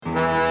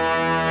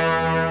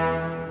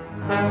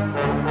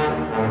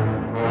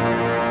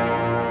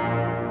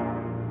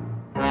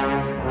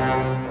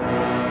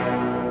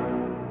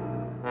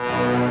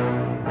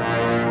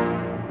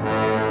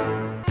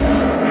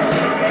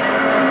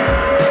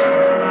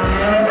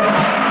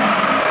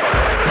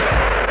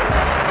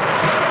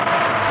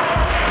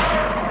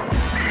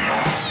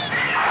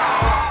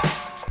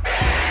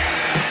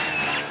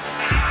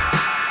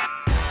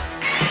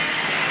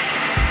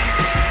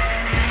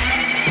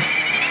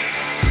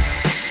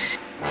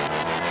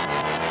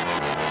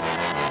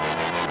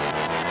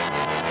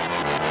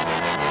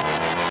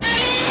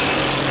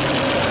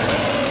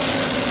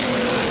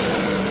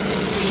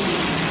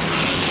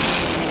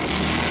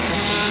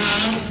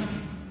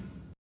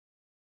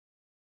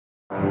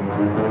Welcome,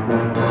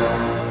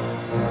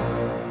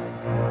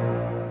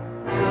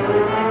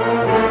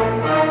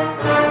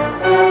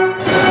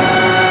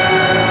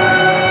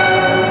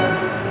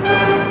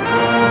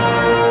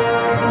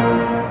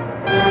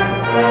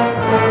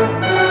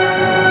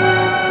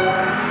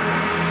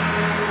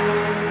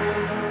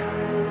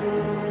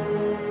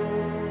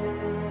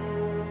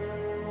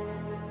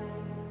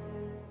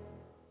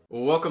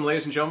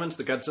 ladies and gentlemen, to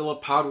the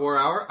Godzilla Pod War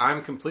Hour.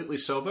 I'm completely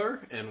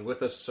sober, and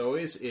with us, as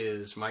always,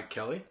 is Mike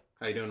Kelly.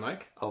 How you doing,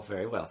 Mike? Oh,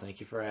 very well.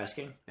 Thank you for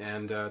asking.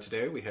 And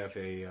today we have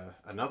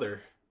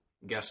another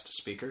guest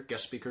speaker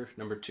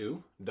number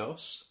 2,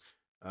 Dos,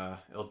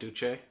 El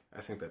Duce, I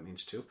think that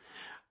means 2,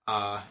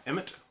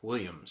 Emmett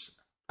Williams.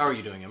 How are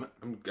you doing, Emmett?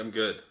 I'm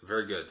good.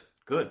 Very good.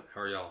 Good.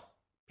 How are y'all?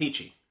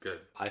 Peachy.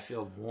 Good. I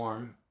feel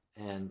warm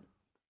on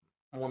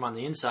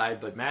the inside,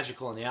 but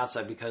magical on the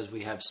outside because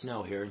we have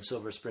snow here in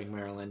Silver Spring,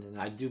 Maryland,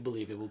 and I do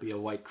believe it will be a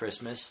white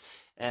Christmas,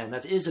 and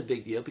that is a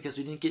big deal because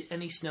we didn't get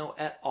any snow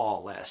at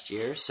all last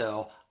year,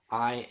 so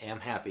I am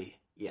happy.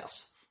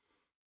 Yes.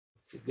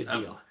 It's a good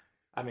deal.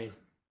 I mean...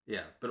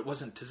 Yeah, but it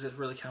wasn't... Does it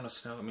really count as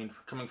snow? I mean,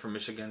 coming from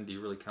Michigan, do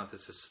you really count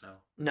this as snow?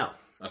 No.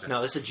 Okay.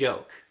 No, it's a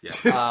joke.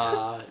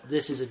 Yeah.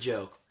 This is a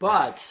joke,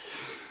 but...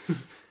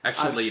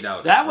 Actually laid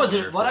out. That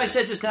wasn't what I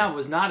said just now.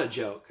 Was not a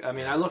joke. I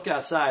mean, I looked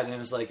outside and it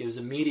was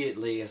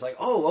immediately. It's like,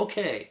 oh,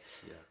 okay.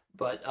 Yeah.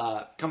 But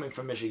coming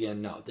from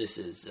Michigan, no, this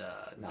is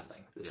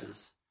nothing. This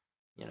is,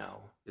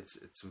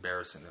 It's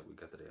embarrassing that we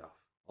got the day off.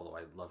 Although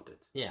I loved it.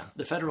 Yeah,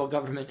 the federal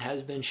government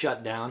has been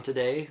shut down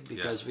today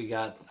because we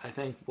got, I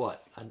think,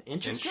 an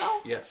inch of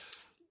snow?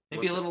 Yes.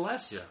 Maybe a little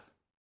less. Yeah.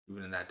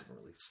 Even that didn't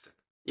really stick.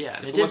 Yeah,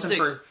 if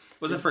it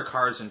wasn't for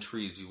cars and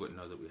trees, you wouldn't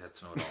know that we had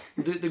snow at all.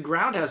 The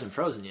ground hasn't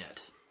frozen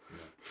yet.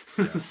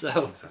 Yeah,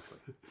 so exactly.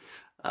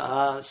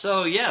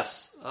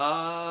 Yes,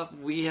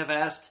 we have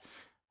asked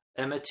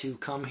Emmett to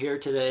come here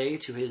today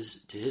to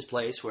his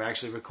place. We're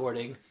actually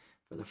recording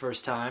for the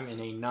first time in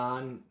a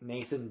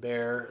non-Nathan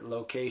Bear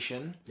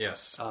location.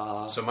 Yes.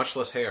 So much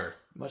less hair.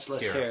 Much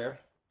less hair.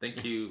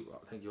 Thank you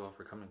all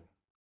for coming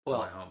to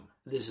my home.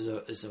 This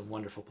is a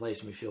wonderful place,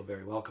 and we feel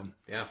very welcome.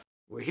 Yeah.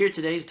 We're here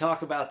today to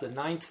talk about the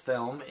 9th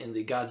film in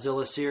the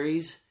Godzilla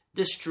series,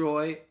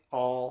 Destroy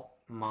All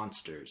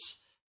Monsters.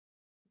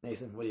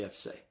 Nathan, what do you have to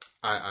say?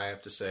 I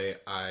have to say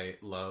I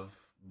love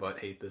but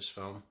hate this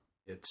film.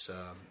 It's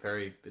a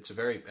very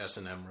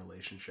S&M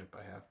relationship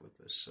I have with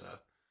this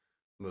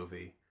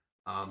movie.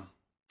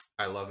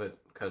 I love it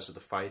because of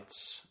the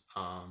fights,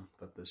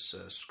 but this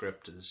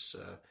script is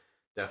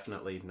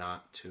definitely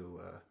not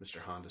to Mr.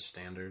 Honda's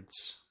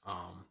standards.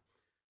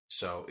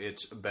 So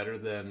it's better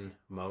than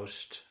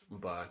most,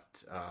 but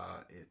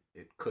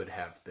it could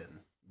have been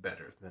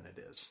better than it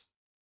is.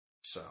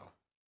 So,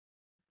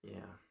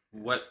 yeah.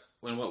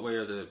 In what way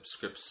are the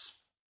scripts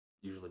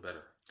usually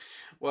better?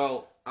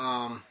 Well,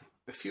 a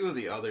few of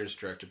the others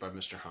directed by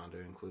Mr. Honda,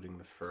 including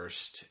the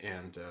first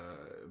and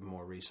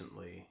more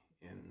recently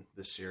in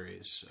the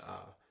series,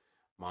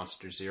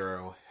 Monster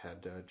Zero,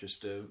 had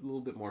just a little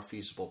bit more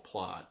feasible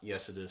plot.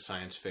 Yes, it is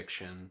science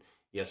fiction.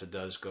 Yes, it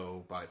does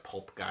go by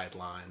pulp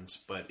guidelines,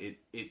 but it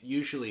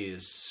usually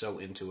is so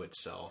into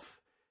itself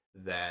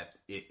that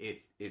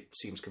it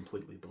seems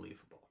completely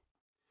believable.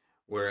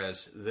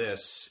 Whereas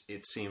this,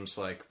 it seems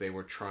like they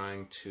were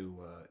trying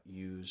to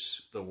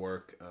use the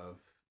work of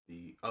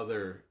the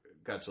other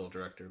Godzilla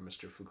director,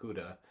 Mr.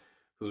 Fukuda,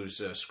 whose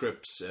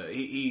scripts,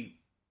 he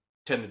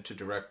tended to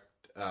direct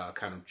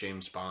kind of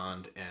James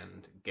Bond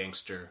and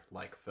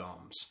gangster-like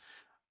films.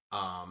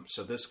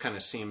 So this kind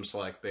of seems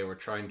like they were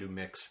trying to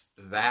mix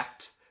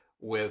that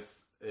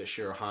with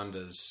Ishiro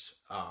Honda's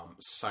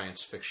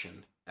science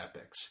fiction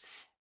epics.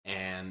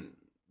 And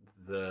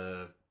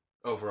the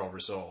overall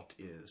result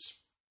is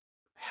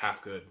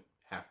half good,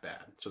 half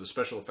bad. So the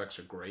special effects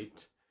are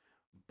great,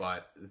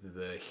 but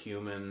the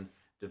human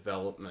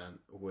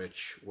development,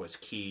 which was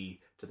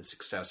key to the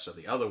success of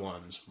the other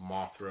ones,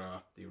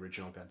 Mothra, the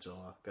original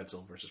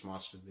Godzilla vs.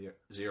 Monster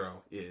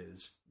Zero,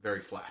 is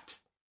very flat.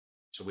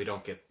 So we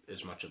don't get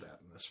as much of that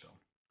in this film.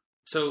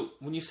 So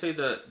when you say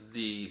that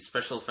the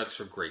special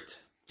effects are great,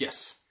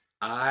 yes,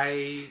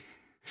 I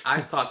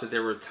thought that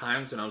there were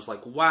times when I was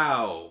like,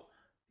 wow,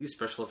 these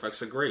special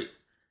effects are great.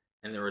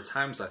 And there were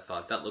times I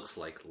thought, that looks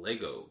like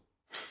Lego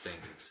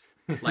things.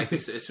 Like,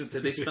 did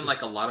they spend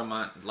like a lot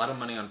of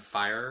money on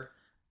fire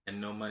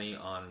and no money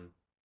on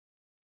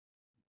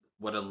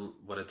what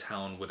a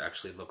town would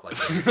actually look like?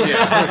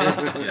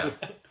 Yeah.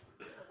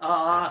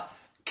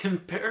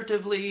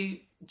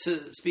 Comparatively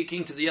to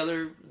speaking to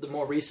the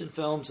more recent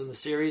films in the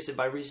series, and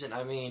by recent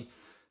I mean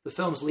the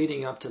films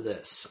leading up to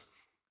this,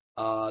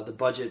 the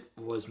budget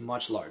was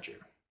much larger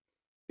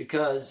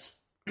because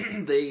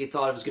they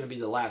thought it was going to be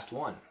the last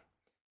one.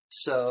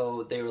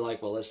 So they were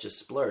like, well, let's just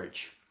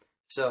splurge.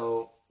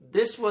 So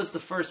this was the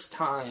first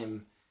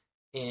time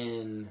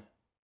in,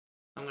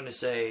 I'm going to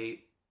say,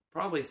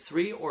 probably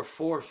 3 or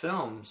 4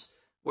 films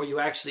where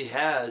you actually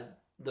had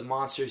the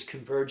monsters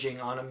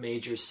converging on a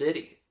major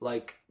city,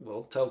 like,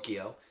 well,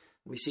 Tokyo.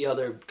 We see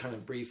other kind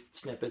of brief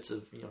snippets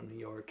of, New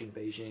York and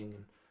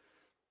Beijing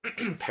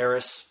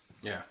Paris.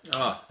 Yeah.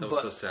 Oh, that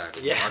was so sad.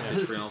 Yeah. Arc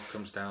de Triomphe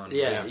comes down.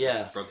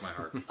 Yeah. Broke my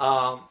heart.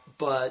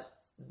 But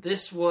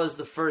this was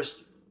the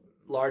first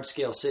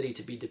large-scale city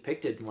to be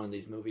depicted in one of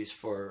these movies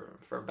for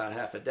about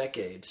half a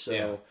decade.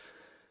 So,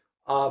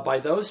 by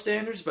those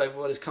standards, by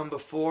what has come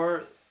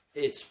before,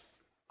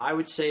 I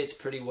would say it's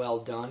pretty well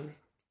done.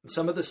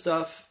 Some of the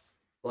stuff,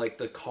 like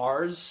the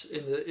cars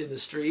in the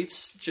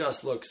streets,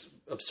 just looks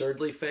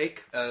absurdly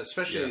fake.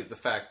 Especially the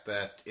fact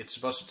that it's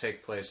supposed to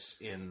take place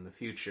in the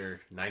future,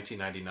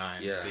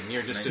 1999, the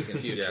near distant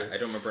future. Yeah, I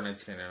don't remember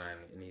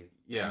 1999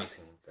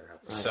 anything that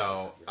happened.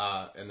 So,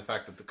 and the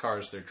fact that the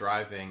cars they're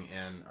driving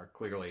in are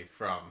clearly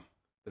from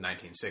the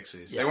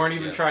 1960s. They weren't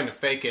even trying to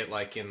fake it,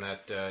 like in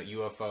that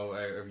UFO.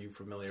 Are you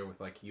familiar with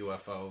like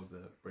UFO,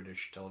 the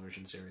British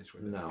television series?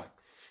 Where no.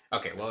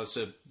 Okay, well, it's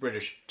a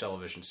British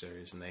television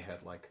series, and they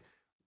had like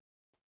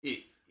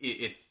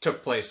it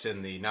took place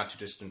in the not too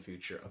distant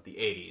future of the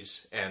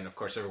 80s, and of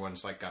course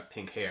everyone's like got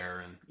pink hair,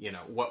 and you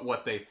know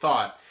what they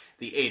thought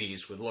the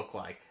 80s would look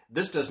like.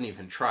 This doesn't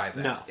even try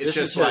that. No, it's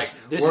just like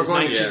we're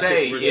going to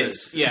say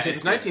it's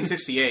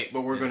 1968,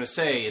 but we're going to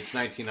say it's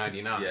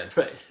 1999. Yes.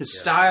 Right. His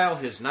style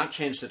has not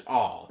changed at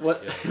all.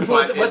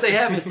 What they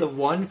have is the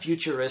one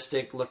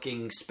futuristic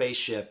looking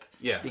spaceship,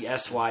 the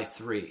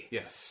SY-3.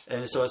 Yes.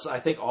 And so I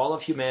think all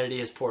of humanity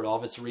has poured all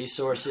of its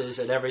resources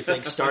and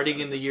everything. Starting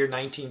in the year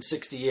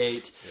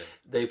 1968,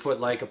 they put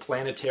like a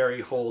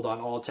planetary hold on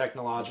all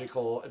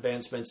technological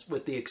advancements,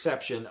 with the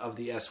exception of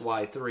the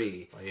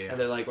SY-3. And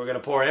they're like, we're going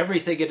to pour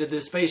everything into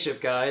this spaceship,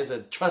 guys,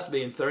 and trust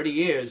me, in 30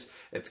 years,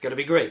 it's going to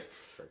be great.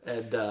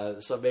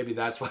 And so maybe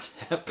that's what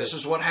happened. This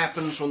is what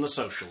happens when the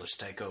socialists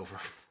take over.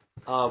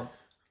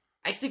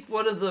 I think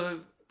one of the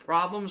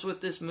problems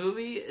with this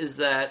movie is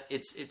that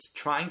it's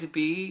trying to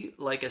be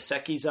like a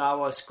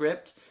Sekizawa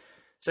script.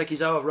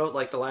 Sekizawa wrote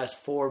like the last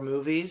 4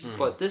 movies,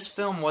 but this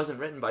film wasn't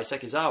written by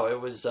Sekizawa. It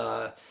was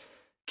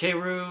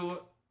Keiru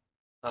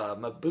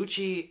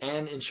Mabuchi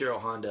and Inshiro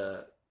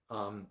Honda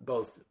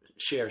both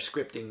share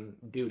scripting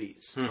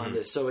duties on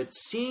this. So it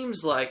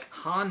seems like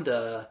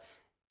Honda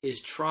is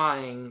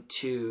trying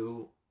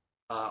to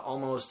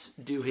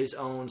almost do his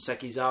own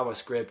Sekizawa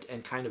script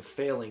and kind of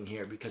failing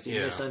here because he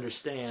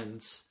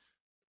misunderstands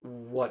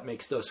what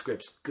makes those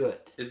scripts good.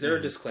 Is there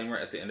a disclaimer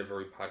at the end of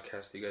every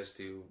podcast you guys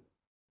do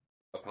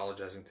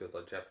apologizing to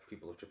the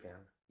people of Japan?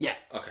 Yeah.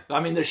 Okay. I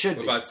mean, there should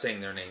be. About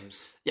saying their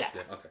names? Yeah.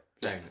 Okay.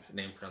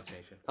 Name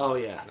pronunciation? Oh,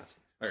 yeah.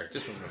 Okay,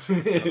 just one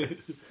more.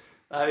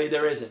 I mean,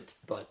 there isn't,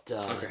 but...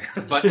 okay.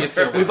 But if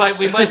there was...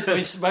 we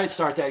might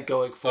start that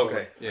going forward.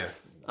 Okay. Yeah.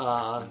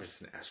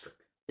 Just an asterisk.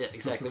 Yeah,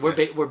 exactly.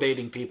 We're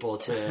baiting people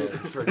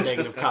for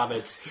negative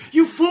comments.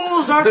 You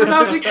fools aren't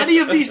pronouncing any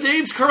of these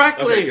names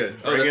correctly. Okay,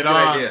 good. Bring it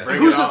on.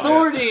 Whose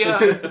authority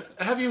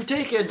have you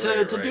taken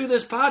to do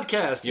this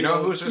podcast? You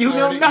know whose authority? You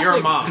know nothing.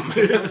 Your mom.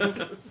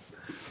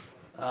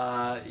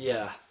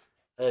 Yeah.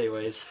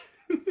 Anyways.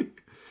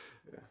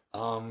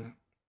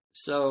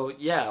 So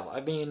yeah,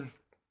 I mean,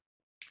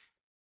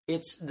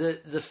 it's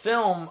the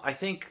film. I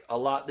think a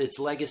lot. Its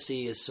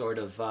legacy is sort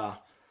of.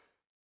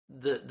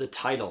 The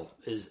title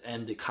is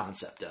and the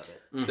concept of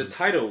it. The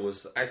title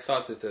was. I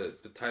thought that the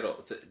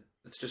title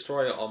it's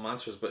Destroy All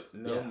Monsters, but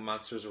no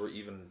monsters were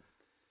even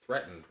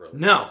threatened. Really,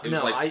 no.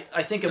 Like,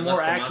 I think a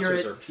more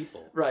accurate. Monsters are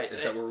people, right?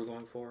 Is that what we're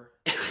going for?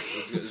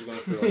 Is going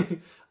for like,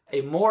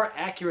 a more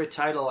accurate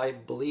title, I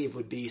believe,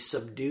 would be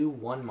Subdue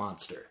One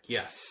Monster.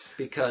 Yes,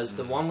 because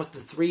the one with the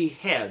 3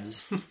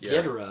 heads,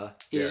 Ghidorah,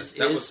 is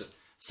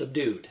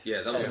subdued.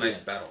 Yeah, that was a nice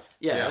battle.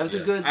 Yeah, that was a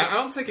good... I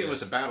don't think it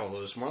was a battle. It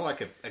was more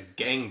like a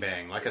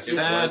gangbang. Like a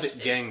sad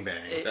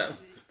gangbang.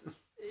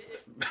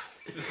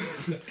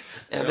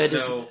 Emmett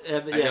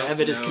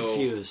is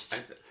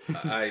confused.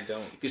 I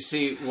don't. You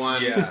see,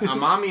 a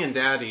mommy and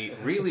daddy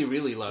really,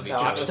 really love each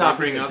other. Stop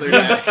bring other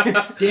daddy.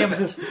 Damn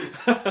it.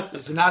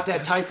 It's not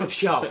that type of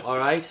show, all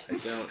right? I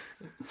don't.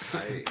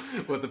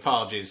 With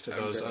apologies to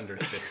those under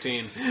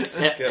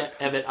 15.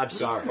 Emmett, I'm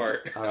sorry.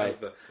 Part all right.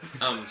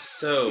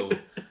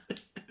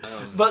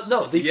 But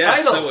no, the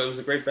title. So it was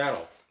a great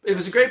battle. It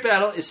was a great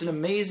battle. It's an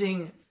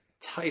amazing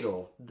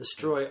title,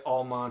 Destroy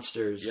All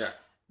Monsters. Yeah.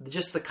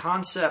 Just the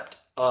concept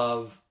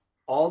of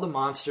all the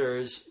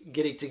monsters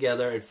getting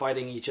together and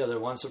fighting each other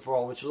once and for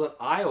all, which is what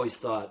I always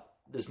thought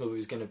this movie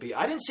was going to be.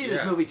 I didn't see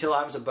this movie till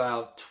I was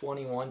about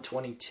 21,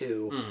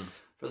 22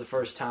 for the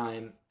first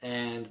time.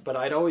 But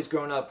I'd always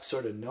grown up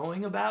sort of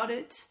knowing about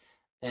it.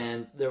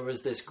 And there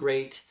was this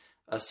great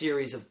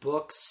series of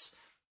books,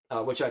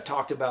 which I've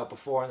talked about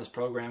before in this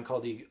program,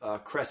 called the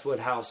Crestwood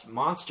House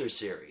Monster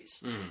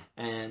Series.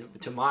 And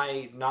to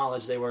my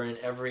knowledge, they were in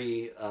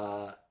every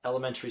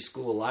elementary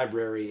school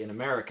library in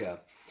America.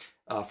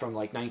 From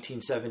like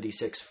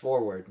 1976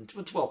 forward,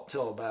 well,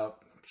 till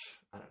about,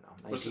 I don't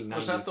know, 1990.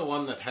 Was that the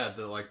one that had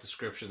the like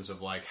descriptions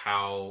of like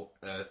how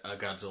a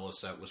Godzilla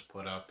set was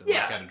put up and like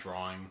had a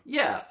drawing?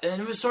 Yeah, and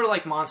it was sort of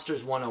like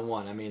Monsters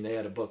 101. I mean, they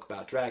had a book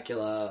about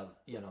Dracula,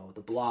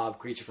 the Blob,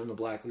 Creature from the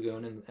Black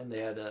Lagoon, and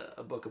they had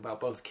a book about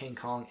both King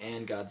Kong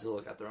and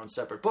Godzilla, got their own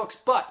separate books.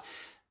 But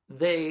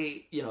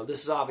they,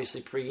 this is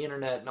obviously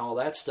pre-internet and all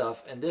that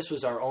stuff, and this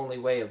was our only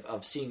way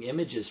of seeing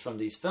images from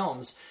these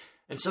films.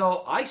 And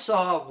so I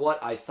saw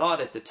what I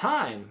thought at the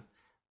time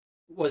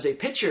was a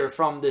picture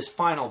from this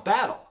final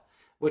battle,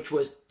 which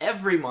was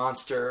every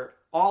monster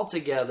all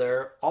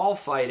together, all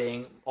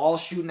fighting, all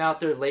shooting out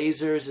their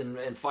lasers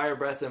and fire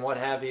breath and what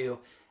have you,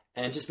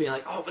 and just being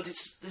like, oh, but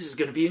this is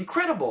going to be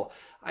incredible.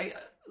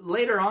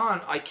 Later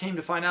on, I came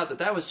to find out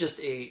that was just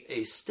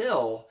a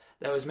still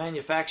that was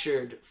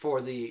manufactured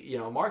for the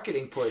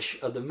marketing push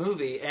of the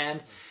movie,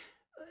 and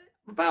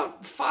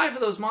about 5 of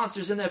those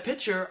monsters in that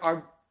picture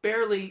are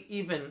barely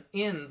even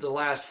in the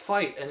last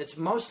fight, and it's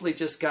mostly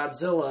just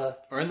Godzilla.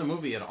 Or in the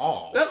movie at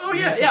all. Oh,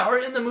 yeah, or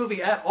in the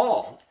movie at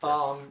all.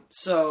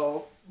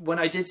 So when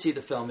I did see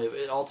the film,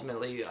 it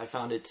ultimately, I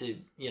found it to,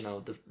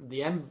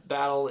 the end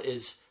battle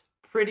is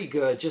pretty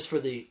good just for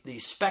the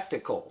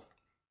spectacle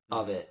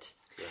of it.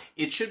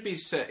 It should be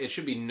said, it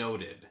should be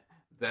noted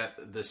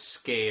that the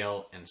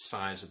scale and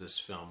size of this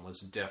film was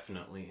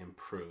definitely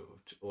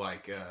improved.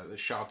 Like the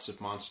shots of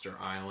Monster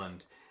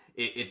Island,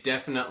 it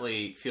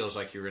definitely feels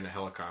like you're in a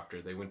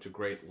helicopter. They went to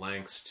great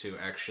lengths to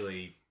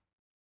actually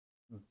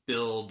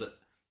build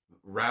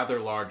rather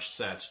large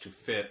sets to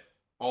fit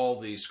all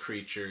these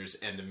creatures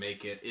and to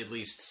make it at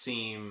least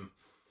seem,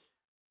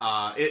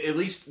 at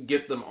least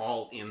get them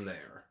all in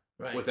there,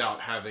 right,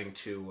 without having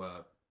to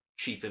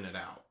cheapen it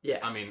out. Yeah.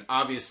 I mean,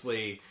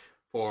 obviously,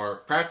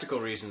 for practical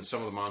reasons, some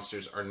of the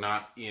monsters are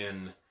not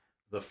in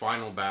the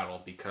final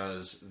battle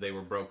because they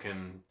were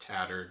broken,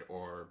 tattered,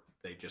 or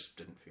they just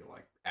didn't feel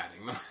like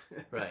adding them.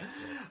 Right.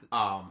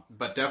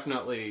 But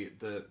definitely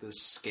the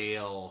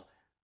scale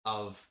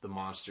of the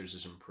monsters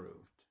is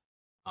improved.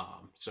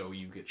 So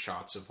you get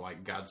shots of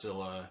like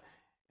Godzilla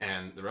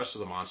and the rest of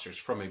the monsters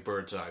from a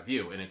bird's eye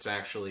view, and it's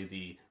actually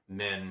the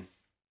men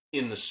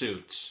in the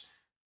suits,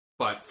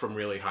 but from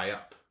really high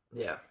up.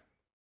 Yeah.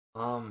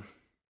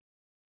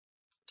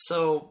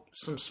 So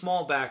some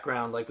small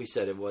background, like we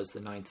said, it was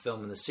the 9th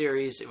film in the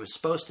series. It was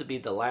supposed to be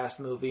the last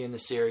movie in the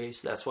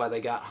series. That's why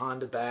they got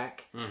Honda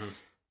back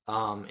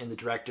in the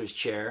director's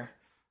chair.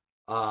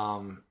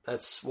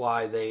 That's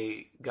why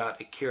they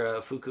got Akira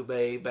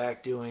Ifukube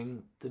back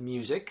doing the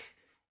music.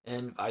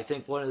 And I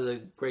think one of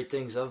the great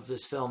things of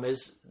this film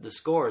is the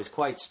score is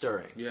quite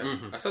stirring. Yeah,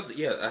 I thought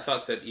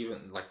that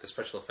even like the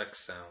special effects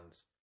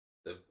sounds,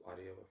 the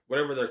audio,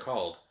 whatever they're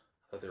called,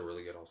 I thought they were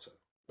really good also.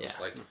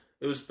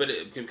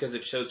 Because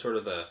it showed sort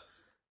of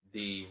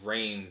the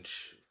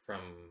range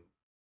from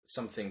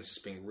some things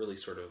just being really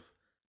sort of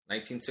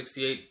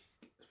 1968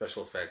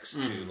 special effects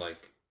to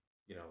like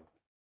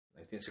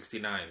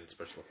 1969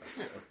 special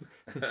effects.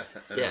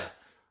 So. Yeah.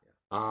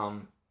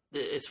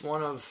 It's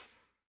one of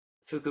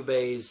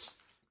Fukube's,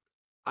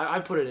 I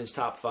put it in his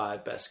top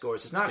 5 best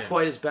scores. It's not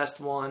quite his best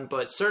one,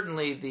 but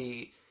certainly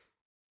the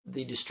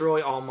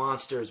Destroy All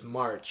Monsters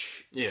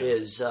March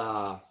is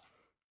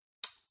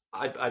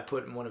I'd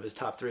put in one of his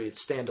top 3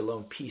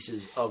 standalone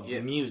pieces of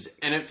music.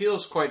 And it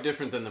feels quite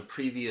different than the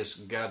previous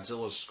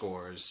Godzilla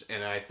scores,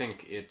 and I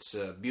think it's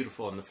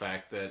beautiful in the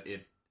fact that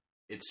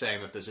it's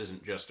saying that this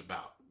isn't just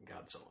about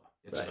Godzilla.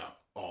 It's about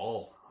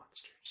all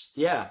monsters.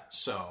 Yeah.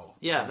 So...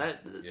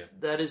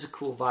 that is a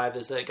cool vibe,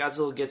 is that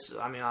Godzilla gets,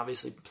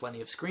 obviously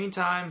plenty of screen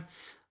time,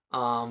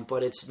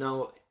 but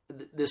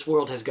this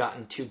world has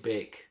gotten too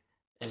big,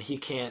 and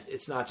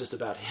it's not just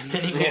about him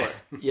anymore,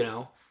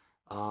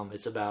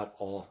 It's about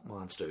all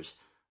monsters.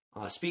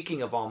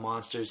 Speaking of all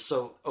monsters,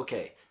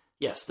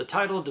 yes, the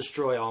title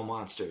Destroy All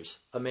Monsters,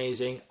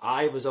 amazing.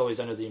 I was always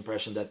under the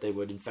impression that they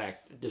would, in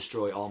fact,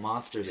 destroy all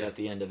monsters at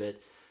the end of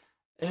it.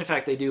 And, in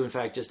fact, they do,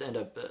 just end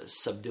up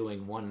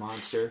subduing one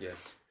monster. Yeah,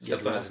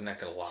 step on his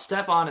neck a lot.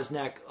 Step on his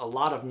neck, a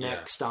lot of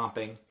neck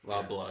stomping. A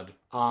lot of blood.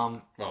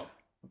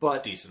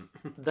 But decent.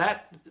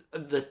 That,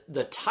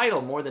 the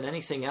title, more than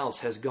anything else,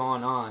 has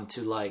gone on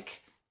to,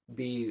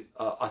 be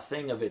a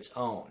thing of its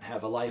own,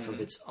 have a life of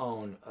its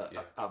own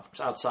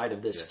outside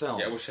of this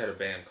film. Yeah, I wish I had a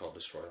band called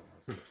Destroy All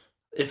Monsters.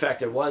 In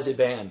fact, there was a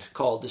band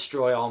called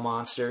Destroy All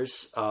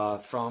Monsters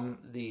from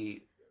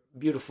the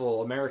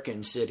beautiful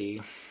American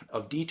city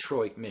of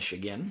Detroit,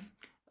 Michigan.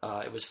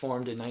 It was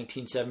formed in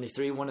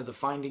 1973. One of the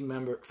founding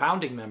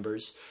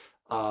members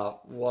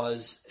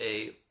was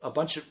a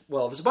bunch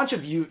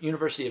of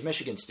University of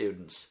Michigan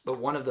students, but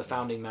one of the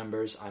founding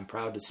members, I'm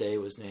proud to say,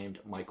 was named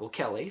Michael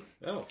Kelly.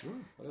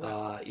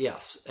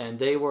 Yes, and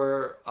they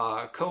were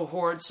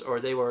cohorts, or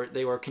they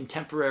were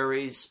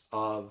contemporaries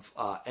of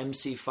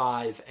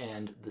MC5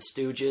 and the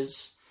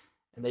Stooges,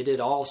 and they did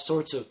all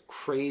sorts of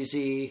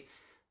crazy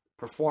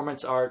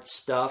performance art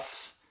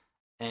stuff,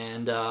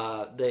 and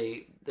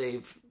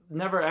they've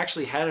never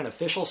actually had an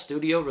official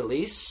studio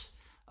release,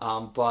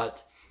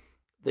 but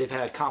they've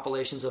had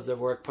compilations of their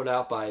work put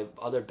out by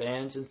other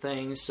bands and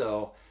things.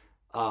 So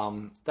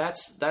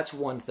that's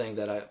one thing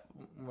that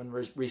when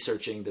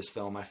researching this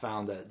film, I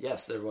found that,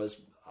 yes, there was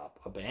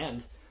a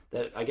band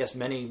that I guess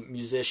many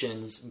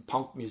musicians,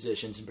 punk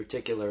musicians in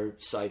particular,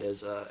 cite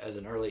as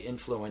an early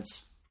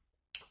influence.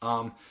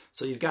 So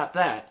you've got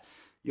that.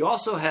 You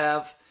also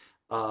have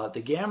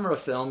the Gamera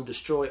film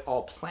Destroy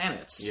All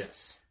Planets.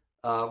 Yes.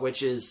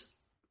 which is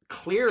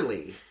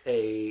clearly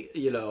a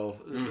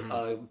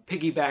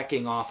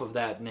piggybacking off of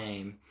that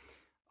name.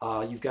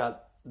 You've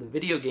got the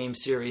video game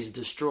series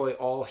Destroy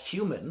All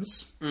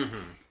Humans,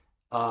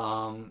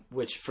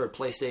 which for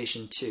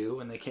PlayStation 2,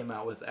 and they came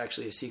out with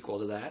actually a sequel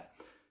to that.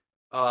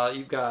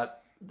 You've got,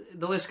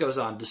 the list goes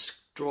on,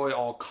 Destroy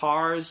All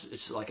Cars,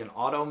 it's like an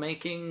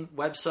auto-making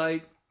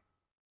website.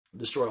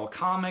 Destroy All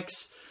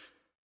Comics,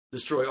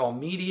 Destroy All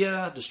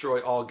Media, Destroy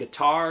All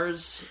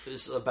Guitars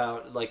is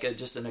about like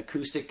just an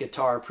acoustic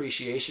guitar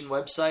appreciation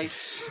website.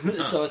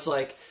 So it's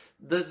like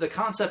the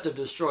concept of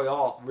Destroy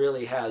All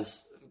really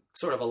has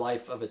sort of a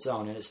life of its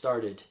own, and it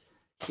started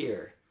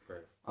here.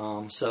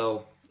 Right.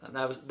 So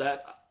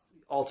that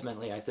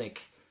ultimately, I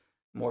think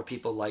more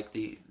people like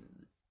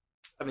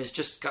it's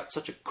just got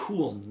such a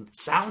cool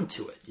sound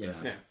to it. You know?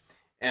 Yeah.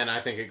 And I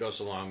think it goes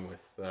along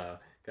with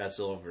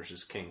Godzilla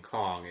vs. King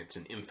Kong. It's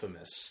an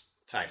infamous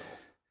title.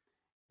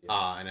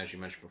 Yeah. And as you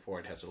mentioned before,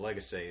 it has a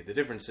legacy. The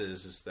difference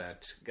is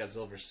that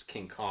Godzilla vs.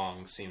 King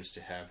Kong seems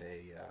to have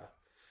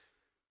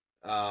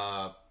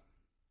a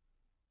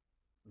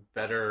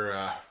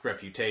better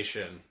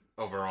reputation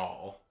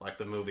overall. Like,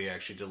 the movie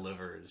actually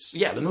delivers.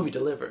 Yeah, the movie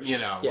delivers.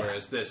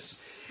 Whereas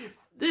this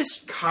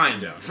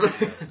kind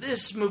of.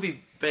 This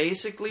movie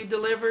basically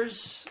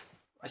delivers,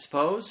 I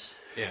suppose.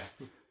 Yeah.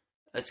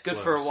 It's good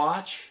for a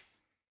watch.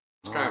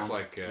 It's kind of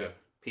like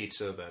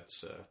pizza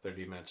that's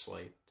 30 minutes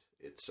late.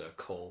 It's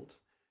cold,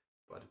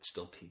 but it's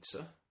still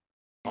pizza.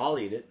 I'll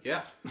eat it.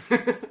 Yeah. I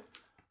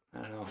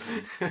don't know.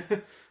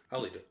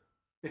 I'll eat it.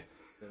 Yeah.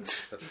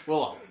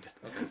 We'll all eat it.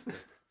 Okay.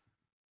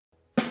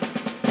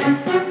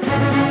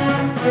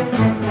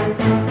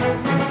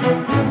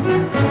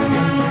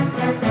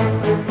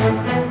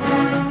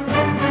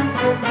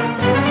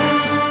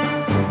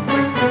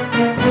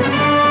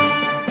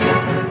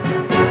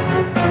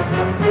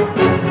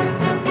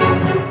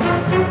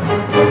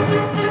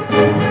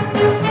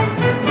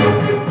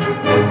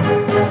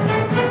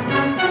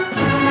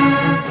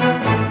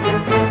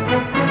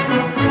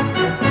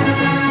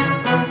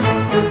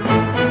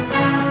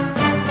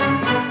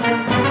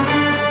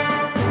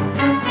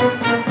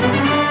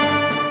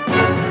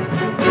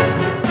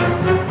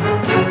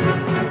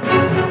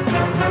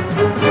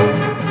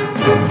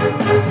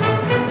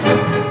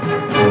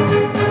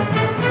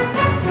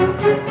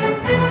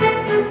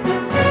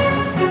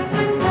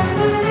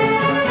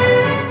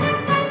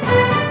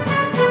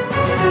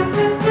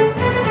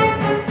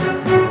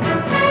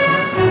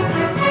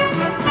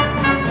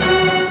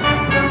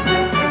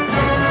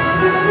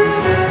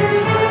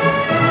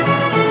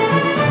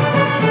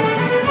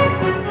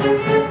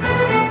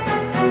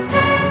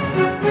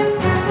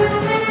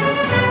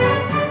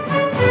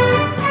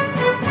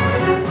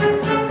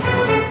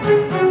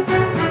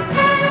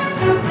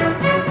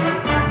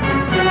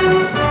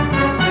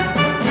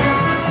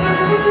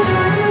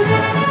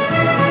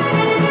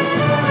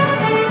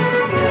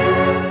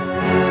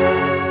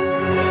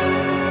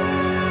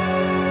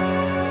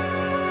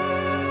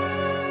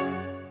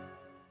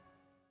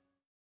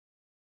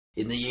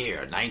 In the year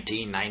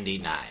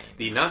 1999.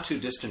 The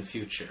not-too-distant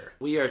future.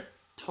 We are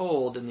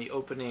told in the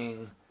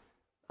opening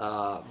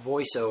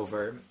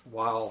voiceover,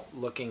 while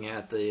looking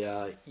at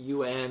the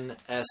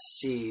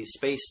UNSC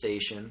space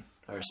station,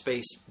 or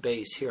space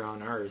base here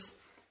on Earth,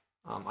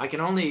 I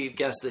can only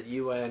guess that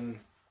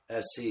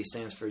UNSC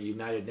stands for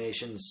United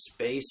Nations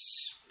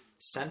Space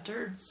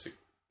Center?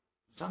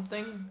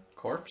 Something?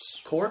 Corps,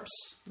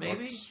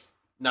 maybe? Corps.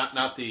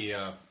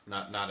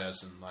 Not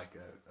as in like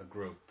a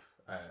group.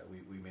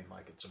 We mean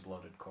like it's a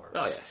bloated corpse.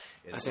 Oh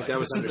yeah, I think like, that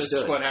was understood.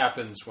 This is what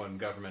happens when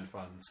government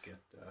funds get,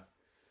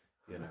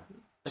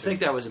 I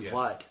think that was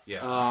implied.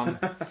 Yeah.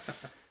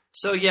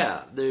 So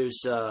yeah,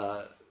 there's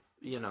a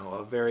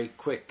very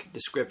quick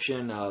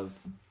description of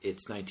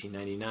it's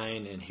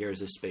 1999, and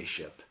here's a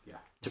spaceship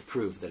to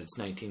prove that it's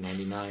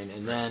 1999,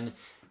 and then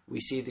we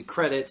see the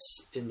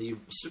credits in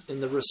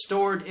the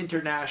restored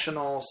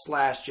international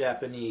 /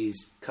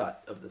 Japanese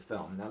cut of the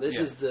film. Now this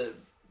is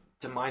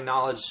to my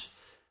knowledge,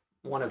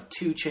 one of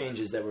two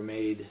changes that were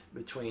made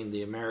between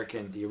the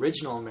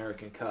original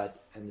American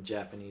cut and the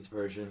Japanese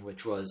version,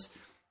 which was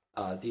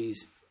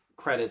these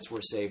credits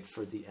were saved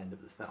for the end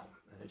of the film.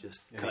 And it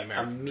just cut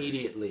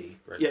immediately.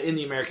 Right. Yeah, in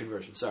the American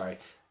version, sorry.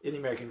 In the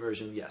American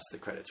version, yes, the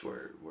credits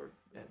were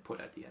put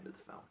at the end of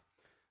the film.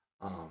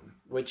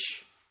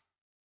 Which,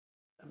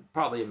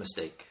 probably a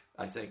mistake,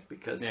 I think,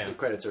 because the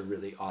credits are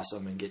really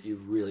awesome and get you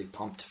really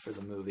pumped for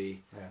the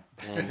movie.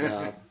 Yeah.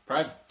 And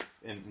probably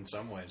in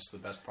some ways the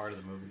best part of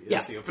the movie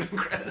is the opening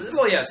credits.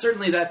 Well, yeah,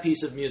 certainly that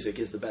piece of music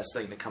is the best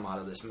thing to come out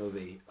of this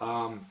movie.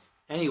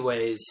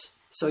 Anyways,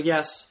 so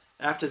yes,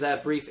 after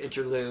that brief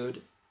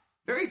interlude,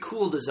 very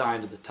cool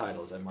design to the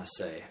titles, I must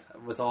say,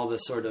 with all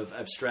this sort of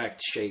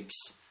abstract shapes.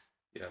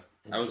 Yeah,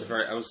 I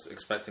was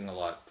expecting a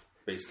lot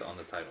based on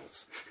the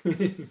titles.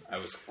 I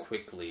was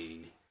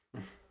quickly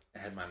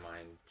had my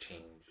mind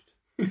changed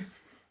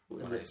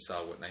when I saw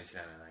what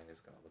 1999 is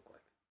going to look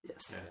like.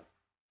 Yes,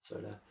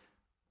 sort of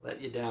let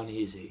you down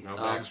easy. No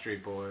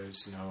Backstreet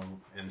Boys, no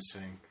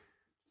NSYNC.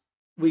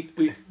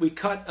 we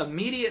cut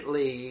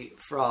immediately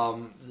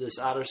from this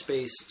outer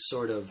space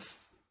sort of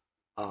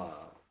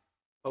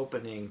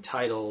opening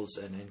titles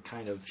and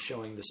kind of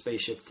showing the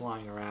spaceship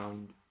flying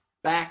around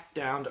back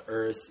down to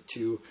Earth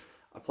to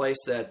a place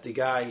that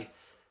the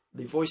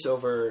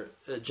voiceover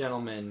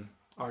gentleman,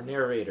 our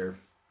narrator,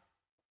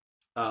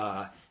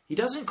 he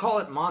doesn't call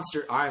it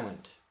Monster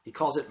Island. He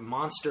calls it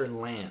Monster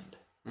Land.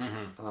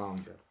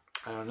 Mm-hmm.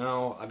 I don't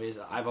know. I mean,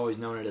 I've always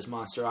known it as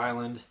Monster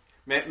Island.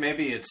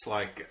 Maybe it's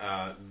like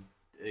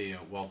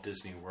Walt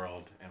Disney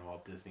World and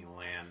Walt Disney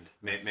Land.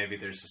 Maybe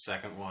there's a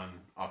second one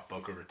off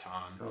Boca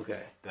Raton.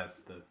 Okay.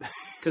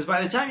 Because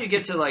by the time you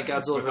get to like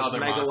Godzilla vs.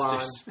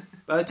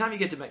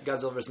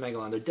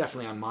 Megalon, they're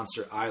definitely on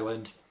Monster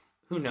Island.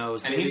 Who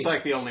knows? And he's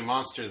like the only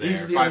monster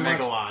there by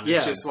Megalon.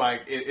 It's just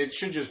like, it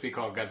should just be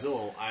called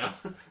Godzilla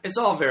Island. It's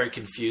all very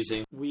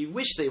confusing. We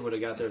wish they would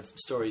have got their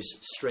stories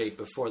straight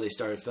before they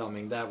started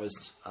filming. That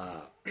was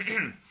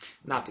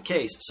not the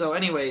case. So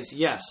anyways,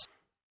 yes,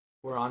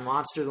 we're on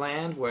Monster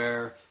Land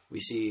where we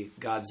see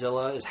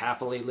Godzilla is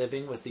happily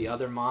living with the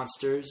other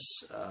monsters.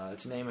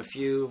 To name a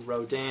few,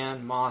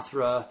 Rodan,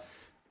 Mothra,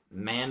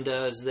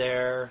 Manda is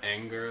there.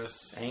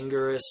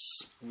 Anguirus.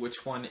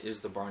 Which one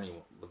is the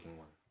Barney-looking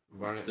one?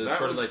 The That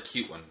sort of like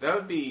cute one. That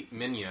would be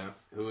Minya,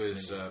 who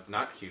is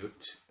not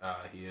cute.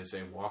 He is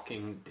a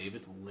walking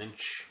David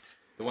Lynch.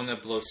 The one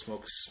that blows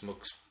smoke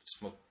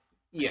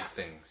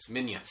things.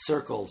 Minya.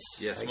 Circles.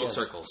 Yeah, smoke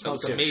circles. That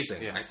was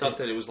amazing. Yeah. I thought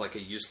that it was like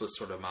a useless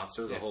sort of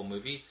monster, the whole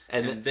movie.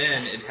 And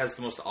then it has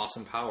the most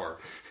awesome power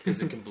because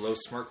it can blow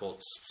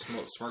smirkles.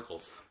 Smoke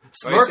circles.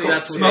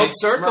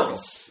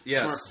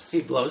 Yes. Smirkles.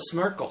 He blows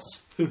smirkles.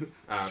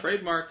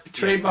 Trademark.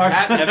 Trademark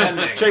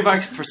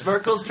for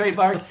Smirkles.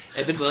 Trademark.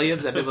 Emmett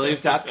Williams.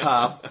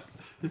 EmmettWilliams.com.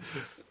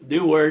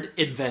 New word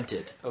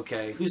invented.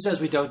 Okay. Who says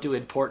we don't do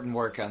important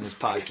work on this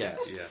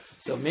podcast? Yes.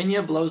 So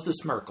Minya blows the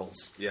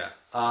Smirkles. Yeah.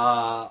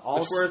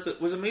 Also, Which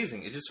was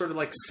amazing. It just sort of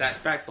like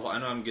sat back the whole. I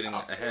know I'm getting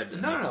ahead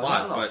in the not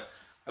plot, at all. but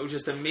I was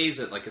just amazed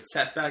that like it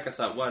sat back. I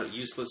thought, what a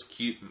useless,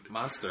 cute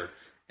monster.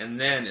 And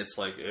then it's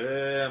like,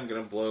 I'm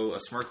gonna blow a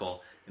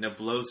Smirkle, and it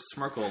blows the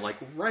Smirkle like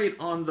right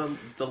on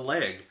the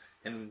leg,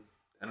 and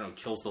I don't know,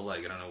 kills the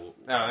leg. I don't know.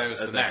 No, that was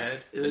the neck.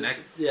 Head? The neck.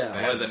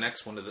 Yeah. One of the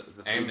necks. One of the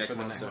three neck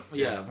monster.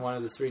 Yeah, one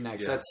of the three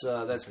necks. Yeah.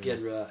 That's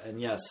Ghidorah,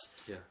 and yes.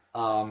 Yeah.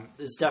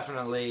 It's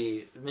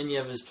definitely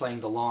Minya is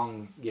playing the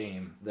long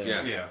game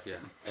there. Yeah.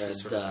 And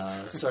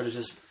sort of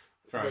just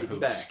waiting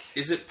back.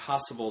 Is it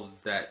possible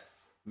that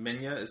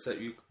Minya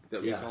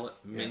we call it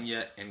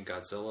Minya and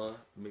Godzilla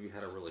maybe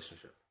had a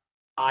relationship?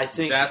 I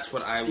think that's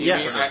what I would.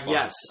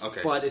 Yes.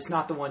 Okay. But it's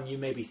not the one you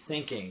may be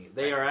thinking.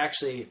 They are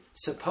actually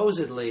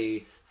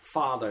supposedly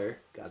father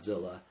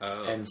Godzilla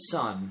and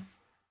son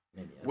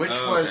Minya. Which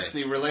was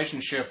the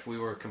relationship we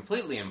were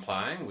completely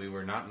implying. We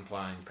were not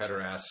implying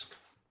pederasty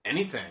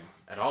anything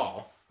at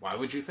all. Why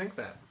would you think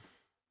that?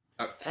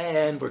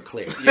 And we're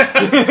clear.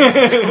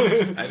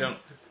 I don't.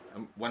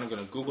 One, I'm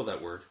going to Google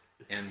that word,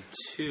 and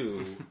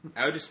two,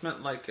 I just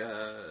meant like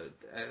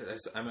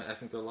I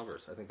think they're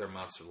lovers. I think they're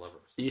monster lovers.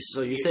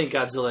 So you think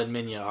Godzilla and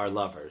Minya are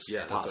lovers?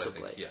 Yeah,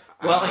 possibly. That's what I think.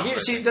 Yeah. Well, here,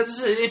 see, this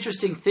is an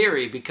interesting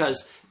theory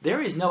because there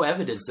is no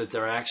evidence that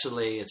they're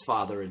actually its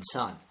father and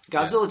son.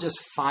 Godzilla just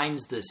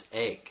finds this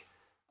egg.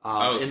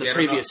 In the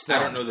previous film.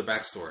 I don't know the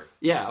backstory.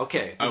 Yeah,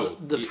 okay.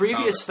 The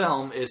previous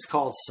film is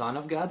called Son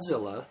of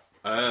Godzilla.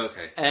 Oh,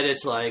 okay. And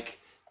it's like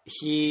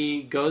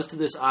he goes to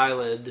this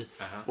island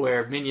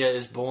where Minya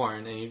is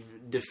born, and he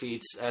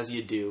defeats, as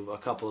you do, a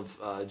couple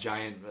of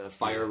giant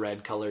fire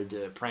red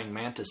colored praying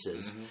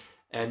mantises,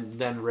 and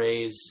then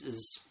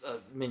raises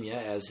Minya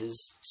as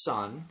his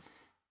son,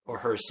 or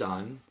her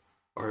son,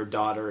 or her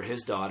daughter, or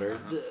his daughter.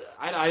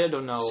 I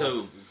don't know.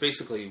 So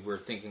basically, we're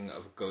thinking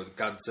of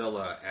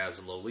Godzilla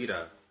as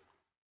Lolita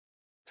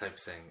type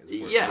thing.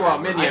 Well,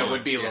 Minya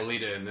would be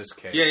Lolita in this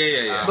case.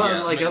 Yeah.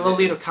 But like a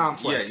Lolita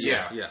complex.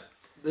 Yeah.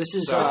 This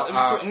is.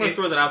 I'm going to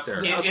throw that out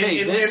there.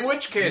 In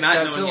which case,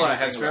 Godzilla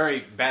has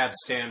very bad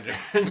standards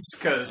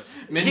because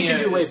he can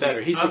do way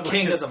better. He's the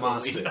king of the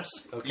monsters.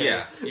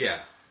 Okay. Yeah.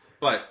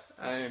 But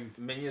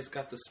Minya's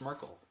got the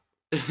Smirkle.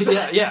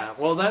 yeah.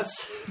 Well,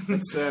 that's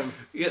the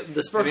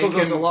Smirkle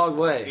goes a long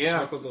way. Yeah,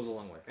 Smirkle goes a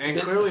long way. And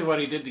clearly, what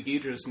he did to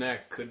Ghidorah's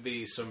neck could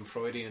be some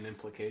Freudian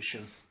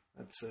implication.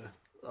 That's okay.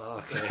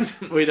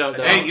 We don't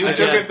know. Hey, you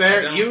took it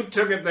there. You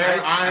took it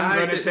there. I'm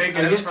going to take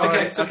it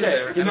as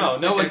Okay.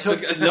 No one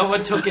took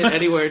it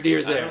anywhere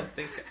near there. I don't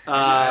think.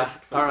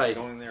 All right.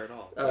 Going there at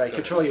all. All right.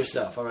 Control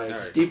yourself. All right.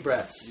 Deep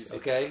breaths.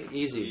 Okay.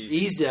 Easy.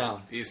 Ease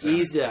down.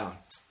 Ease down.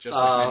 Just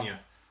like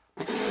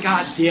Minya.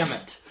 God damn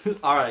it.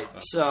 All right.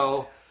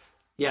 So.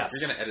 Yes.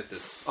 You're going to edit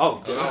this.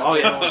 Oh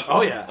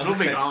yeah. It'll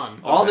be on.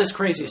 All this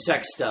crazy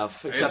sex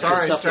stuff, except it's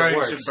already the stuff that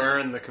works, to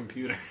burn the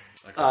computer.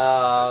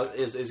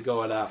 Is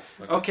going out.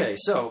 Okay,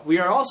 so we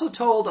are also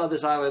told on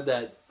this island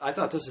that I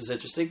thought this was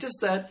interesting, just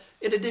that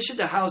in addition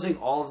to housing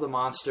all of the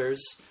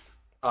monsters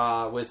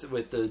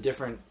with the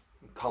different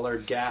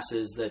colored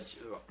gases that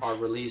are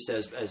released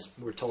as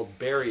we're told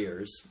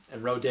barriers,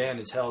 and Rodan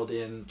is held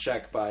in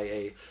check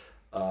by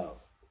a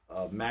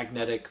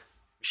magnetic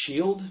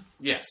shield.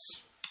 Yes.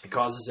 It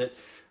causes it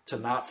to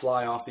not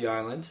fly off the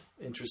island.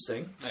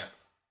 Interesting.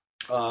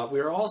 Yeah. We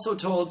are also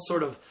told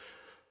sort of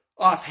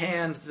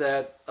offhand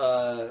that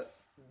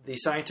the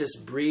scientists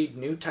breed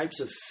new types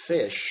of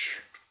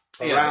fish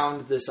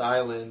around this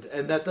island,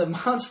 and that the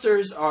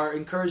monsters are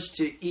encouraged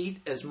to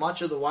eat as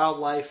much of the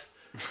wildlife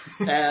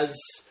as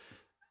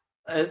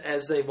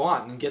they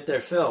want and get their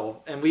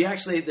fill. And we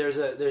actually there's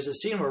a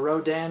scene where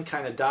Rodan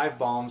kind of dive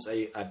bombs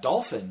a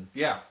dolphin,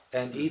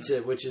 and eats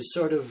it, which is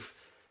sort of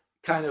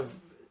kind of,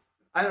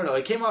 I don't know.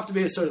 It came off to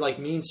be sort of like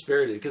mean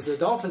spirited, because the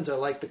dolphins are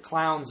like the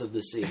clowns of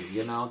the sea.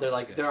 You know, they're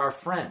like they're our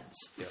friends.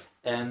 Yeah.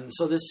 And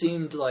so this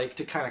seemed like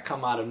to kind of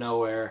come out of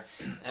nowhere.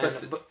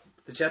 And, but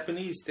the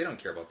Japanese, they don't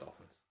care about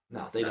dolphins.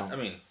 No, they don't. I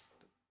mean,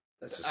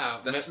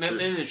 that's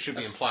maybe it should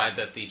be implied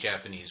that the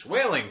Japanese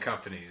whaling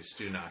companies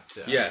do not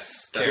care,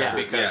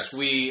 because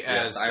we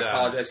as... I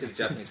apologize to the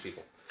Japanese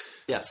people.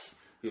 Yes.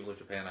 People of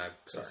Japan, I'm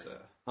sorry.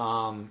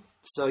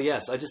 So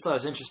yes, I just thought it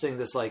was interesting.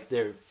 This like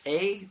they're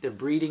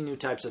breeding new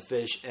types of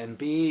fish, and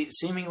B,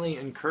 seemingly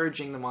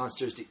encouraging the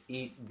monsters to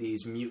eat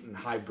these mutant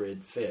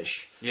hybrid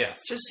fish. Yes,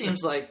 it just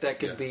seems like that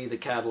could be the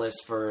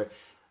catalyst for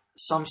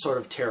some sort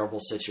of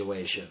terrible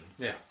situation.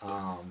 Yeah,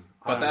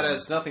 but that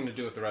has nothing to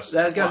do with the rest of the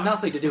plot. That has got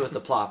nothing to do with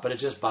the plot, but it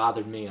just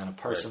bothered me on a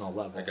personal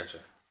level. I gotcha.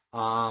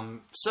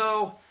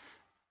 So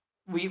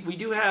we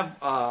do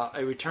have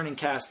a returning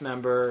cast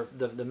member,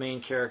 the main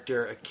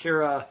character,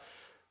 Akira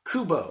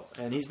Kubo,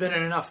 and he's been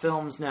in enough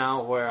films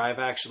now where I've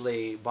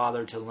actually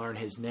bothered to learn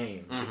his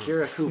name. It's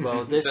Akira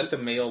Kubo. Is that the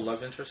male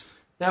love interest?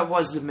 That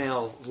was the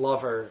male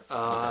lover.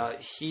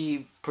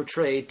 He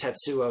portrayed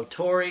Tetsuo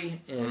Tori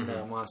in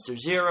Monster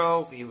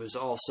Zero. He was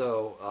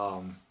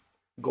also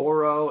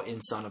Goro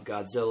in Son of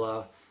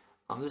Godzilla.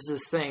 This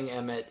is the thing,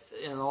 Emmett.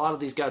 In a lot of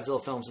these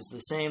Godzilla films, it's the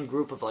same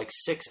group of like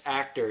 6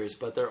 actors,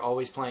 but they're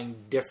always playing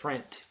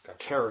different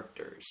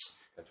characters.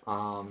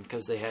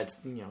 Because they had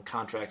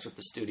contracts with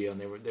the studio,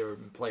 and they were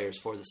players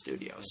for the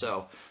studio.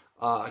 So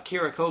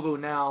Akira Kubo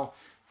now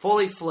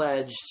fully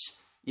fledged.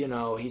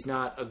 He's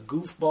not a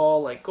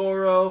goofball like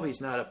Goro. He's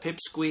not a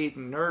pipsqueak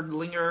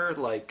nerdlinger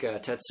like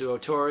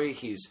Tetsuo Tori.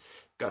 He's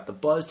got the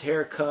buzzed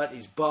haircut.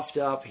 He's buffed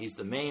up. He's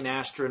the main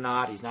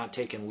astronaut. He's not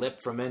taking lip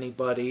from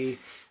anybody.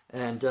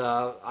 And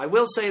I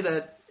will say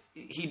that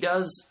he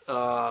does.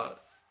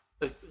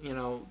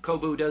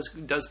 Kobu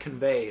does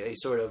convey a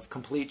sort of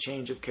complete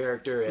change of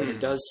character, and it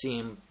does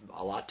seem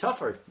a lot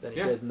tougher than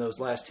he did in those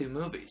last 2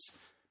 movies.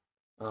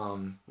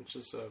 Which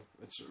is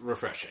it's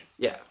refreshing.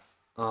 Yeah.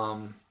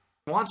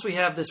 Once we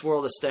have this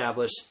world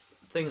established,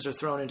 things are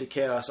thrown into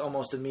chaos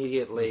almost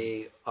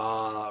immediately.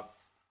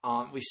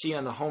 We see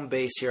on the home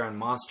base here on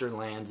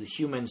Monsterland the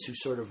humans who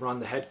sort of run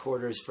the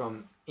headquarters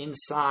from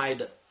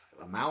inside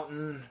a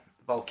mountain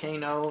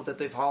volcano that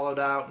they've hollowed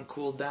out and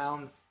cooled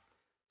down.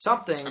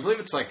 Something. I believe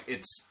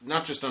it's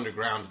not just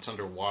underground, it's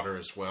underwater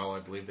as well. I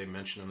believe they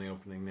mentioned in the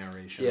opening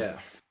narration. Yeah.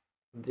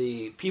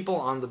 The people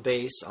on the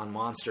base on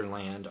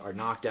Monsterland are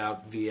knocked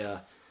out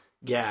via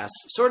gas.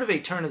 Sort of a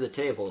turn of the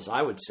tables,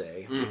 I would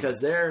say, because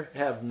they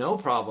have no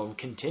problem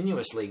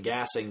continuously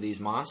gassing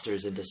these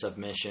monsters into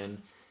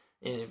submission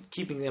and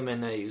keeping them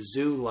in a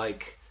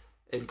zoo-like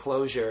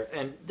enclosure.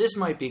 And this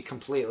might be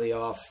completely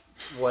off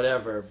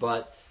whatever,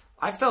 but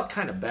I felt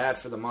kind of bad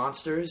for the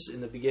monsters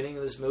in the beginning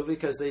of this movie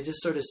because they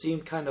just sort of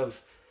seemed kind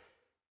of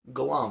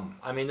glum.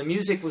 I mean, the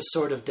music was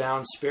sort of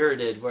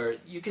down-spirited, where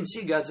you can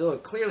see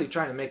Godzilla clearly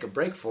trying to make a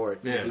break for it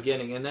in the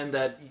beginning, and then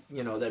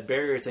that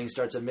barrier thing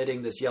starts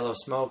emitting this yellow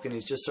smoke, and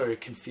he's just sort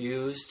of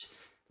confused,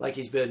 like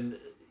he's been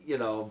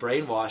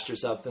brainwashed or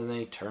something. And then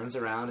he turns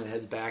around and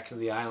heads back to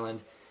the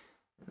island.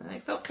 And I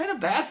felt kind of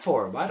bad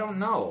for him. I don't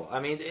know. I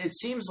mean, it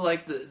seems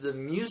like the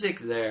music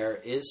there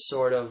is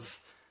sort of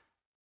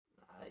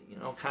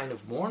kind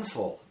of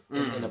mournful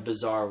in a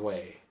bizarre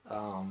way.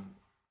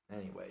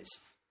 Anyways,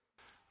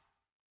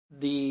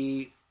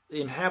 the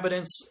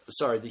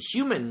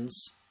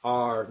humans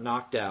are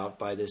knocked out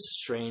by this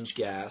strange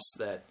gas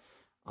that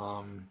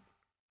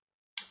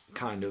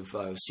kind of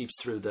seeps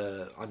through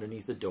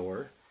underneath the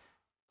door,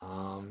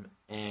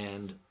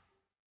 and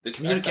the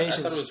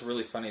communications. I thought it was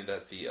really funny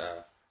that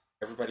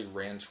everybody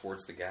ran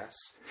towards the gas.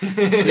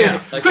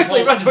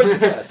 Quickly run towards the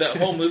gas. The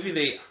whole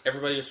movie,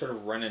 everybody was sort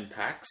of run in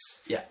packs.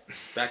 Yeah.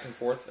 Back and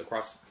forth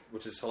across,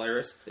 which is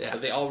hilarious. Yeah.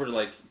 But they all were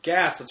like,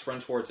 gas, let's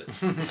run towards it.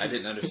 I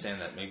didn't understand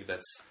that. Maybe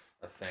that's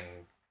a thing.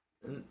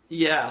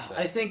 Yeah,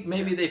 I think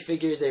maybe they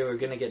figured they were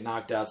going to get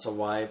knocked out, so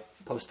why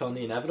postpone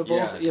the inevitable,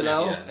 and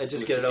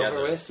just get it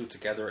over with? Let's do it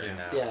together and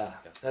now. Yeah,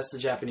 that's the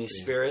Japanese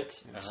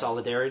spirit,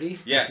 solidarity.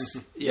 Yes,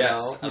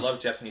 I love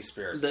Japanese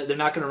spirit. They're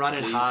not going to run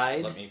and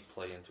hide. Let me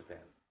play in Japan.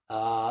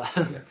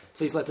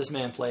 Please let this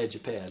man play in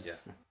Japan. Yeah.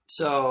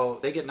 So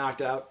they get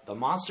knocked out. The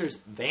monsters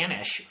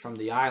vanish from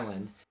the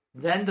island.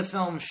 Then the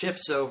film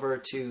shifts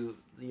over to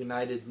the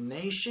United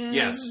Nations.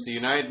 Yes, the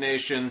United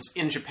Nations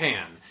in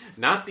Japan.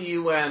 Not the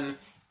UN,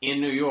 in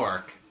New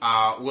York.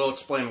 We'll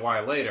explain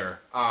why later.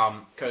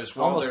 Because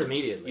almost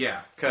immediately.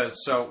 Yeah, because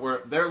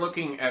they're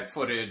looking at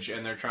footage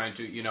and they're trying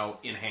to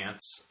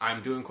enhance.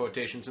 I'm doing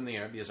quotations in the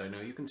air because I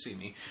know you can see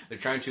me. They're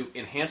trying to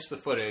enhance the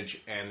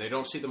footage, and they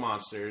don't see the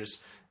monsters.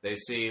 They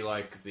see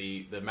like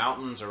the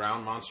mountains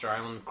around Monster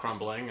Island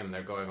crumbling, and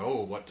they're going,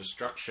 "Oh, what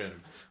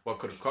destruction! What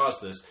could have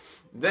caused this?"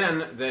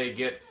 Then they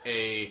get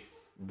a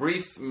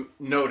brief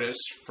notice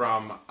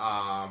from,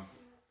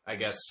 I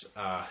guess,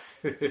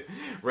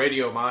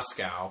 Radio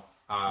Moscow,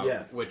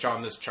 which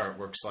on this chart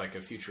works like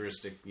a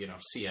futuristic,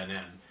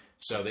 CNN.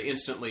 So they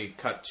instantly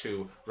cut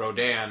to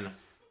Rodin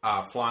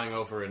flying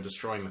over and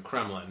destroying the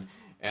Kremlin.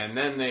 And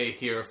then they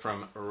hear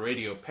from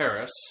Radio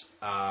Paris,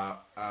 a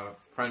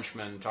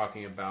Frenchman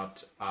talking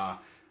about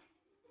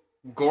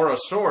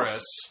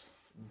Gorosaurus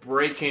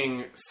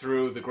breaking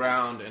through the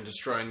ground and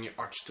destroying the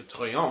Arc de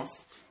Triomphe.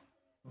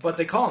 But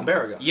they call him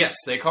Baragon. Yes,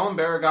 they call him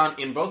Baragon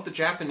in both the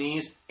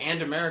Japanese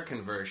and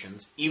American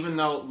versions, even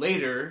though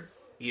later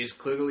he is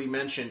clearly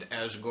mentioned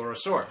as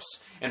Gorosaurus.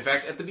 In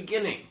fact, at the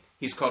beginning,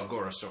 he's called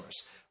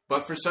Gorosaurus.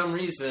 But for some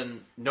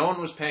reason, no one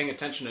was paying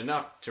attention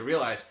enough to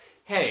realize,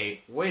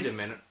 hey, wait a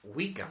minute,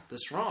 we got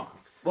this wrong.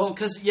 Well,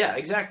 because, yeah,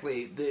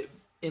 exactly.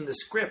 In the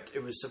script,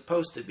 it was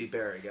supposed to be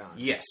Baragon.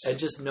 Yes. And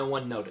just no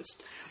one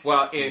noticed.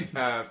 Well,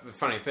 the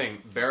funny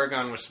thing,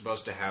 Baragon was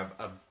supposed to have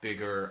a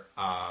bigger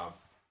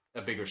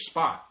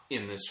spot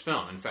in this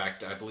film. In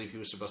fact, I believe he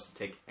was supposed to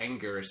take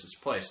Anguirus'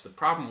 place. The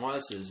problem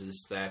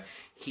is that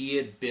he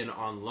had been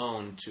on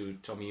loan to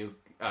Tsuburaya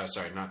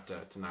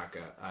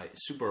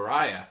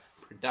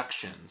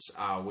Productions,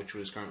 which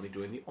was currently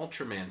doing the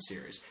Ultraman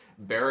series.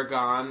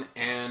 Baragon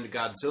and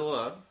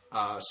Godzilla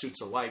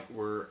suits alike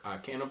were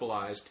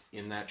cannibalized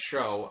in that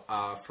show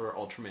for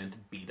Ultraman to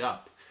beat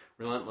up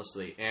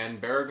relentlessly.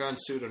 And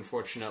Baragon's suit,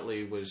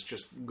 unfortunately, was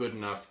just good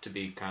enough to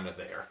be kind of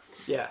there.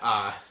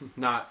 Yeah.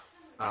 Not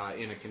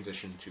in a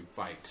condition to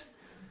fight.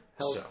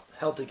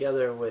 Held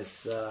together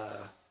with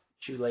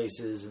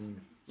shoelaces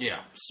and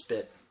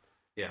spit.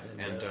 Yeah,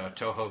 and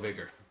Toho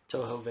Vigor.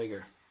 Toho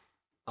Vigor.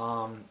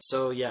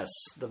 So yes,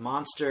 the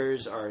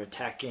monsters are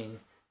attacking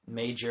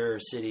major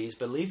cities,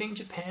 but leaving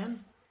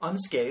Japan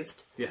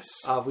unscathed. Yes.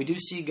 We do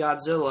see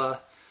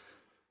Godzilla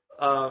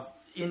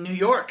in New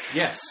York.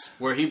 Yes,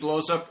 where he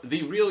blows up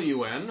the real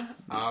UN.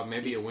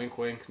 Maybe a wink,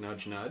 wink,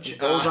 nudge, nudge.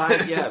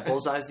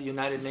 Bullseye's the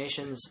United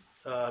Nations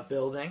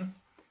building,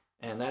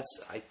 and that's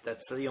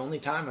the only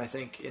time I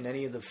think in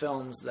any of the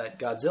films that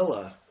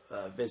Godzilla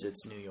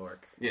visits New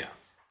York. Yeah.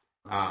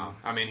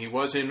 I mean, he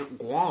was in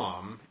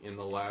Guam in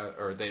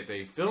the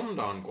they filmed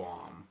on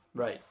Guam,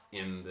 right?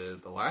 In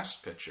the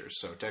last picture,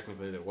 so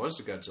technically there was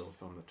a Godzilla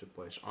film that took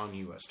place on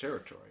U.S.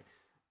 territory,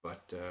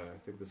 but I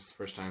think this is the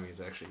first time he's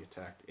actually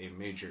attacked a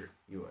major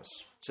U.S.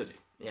 city.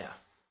 Yeah.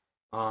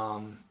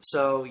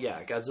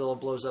 Godzilla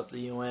blows up the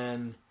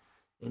UN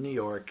in New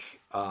York.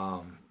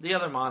 The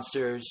other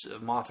monsters,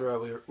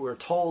 Mothra, we're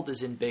told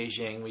is in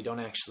Beijing. We don't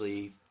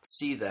actually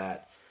see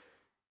that.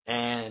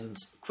 And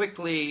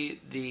quickly,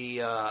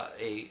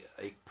 a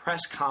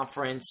press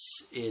conference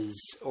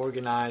is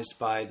organized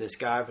by this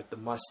guy with the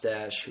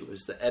mustache who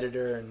was the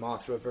editor in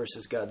Mothra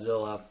vs.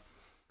 Godzilla.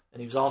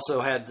 And he's also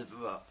had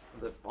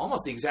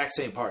almost the exact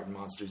same part in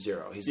Monster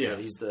Zero. He's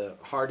the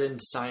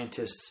hardened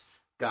scientist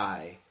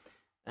guy.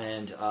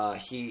 And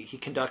he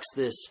conducts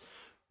this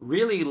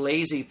really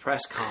lazy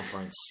press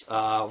conference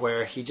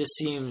where he just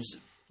seems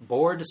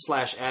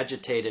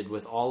bored/agitated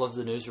with all of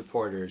the news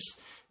reporters.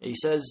 He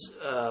says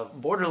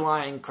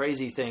borderline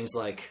crazy things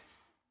like,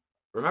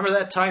 remember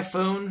that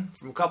typhoon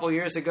from a couple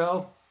years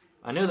ago?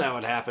 I knew that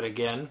would happen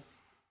again.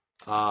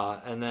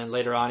 And then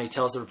later on he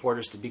tells the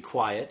reporters to be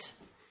quiet.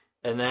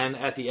 And then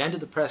at the end of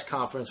the press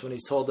conference, when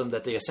he's told them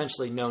that they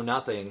essentially know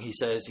nothing, he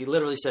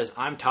literally says,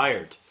 I'm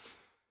tired.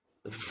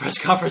 The press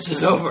conference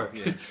is over.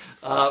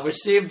 Which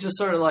seemed just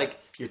sort of like,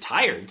 you're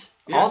tired?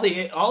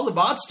 Yeah. All the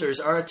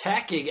monsters are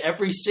attacking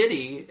every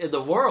city in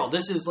the world.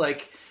 This is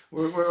like...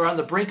 We're on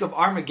the brink of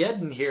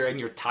Armageddon here, and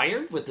you're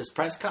tired with this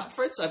press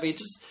conference? I mean,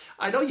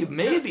 I know you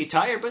may be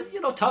tired, but,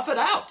 tough it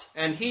out.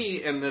 And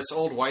he and this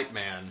old white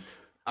man...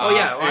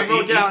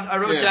 I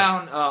wrote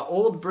down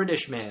old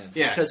British man.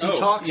 Yeah. Because he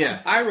talks...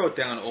 Yeah, I wrote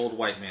down old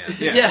white man.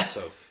 Yeah.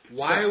 So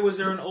why was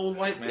there an old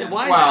white man?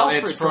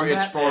 It's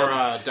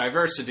for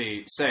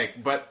diversity's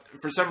sake. But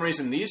for some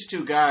reason, these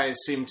two guys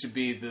seem to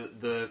be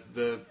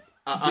the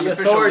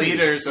unofficial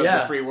leaders of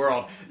the free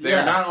world.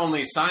 They're not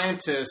only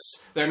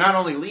scientists, they're not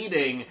only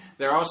leading,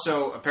 they're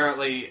also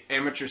apparently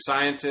amateur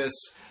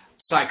scientists,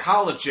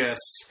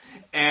 psychologists,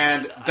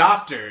 and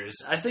doctors.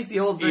 I think the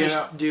old British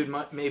dude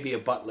may be a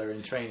butler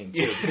in training,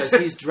 too, because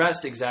he's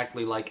dressed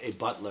exactly like a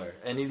butler.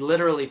 And he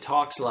literally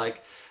talks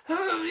like,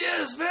 oh,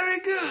 yes, very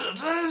good.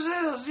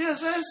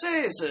 Yes, I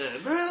say,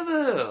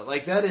 sir.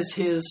 Like, that is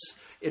his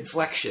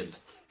inflection.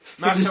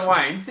 Master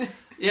Wayne.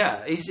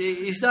 Yeah,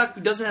 he's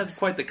not doesn't have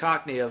quite the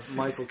Cockney of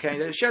Michael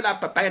Caine. Shut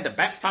up,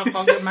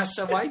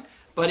 Master White.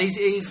 But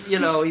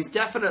he's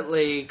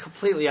definitely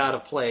completely out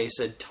of place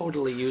and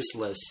totally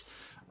useless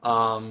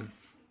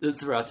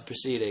throughout the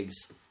proceedings.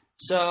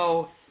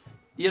 So,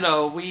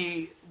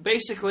 we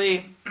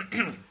basically,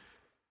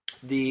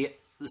 the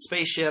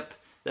spaceship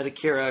that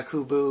Akira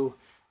Kubo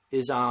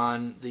is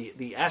on,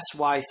 the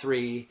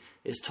SY-3,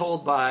 is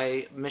told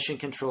by Mission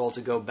Control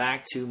to go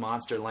back to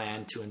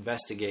Monsterland to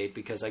investigate,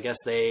 because I guess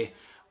they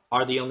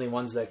are the only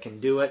ones that can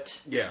do it.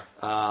 Yeah.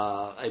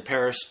 A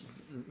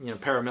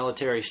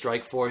paramilitary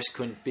strike force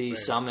couldn't be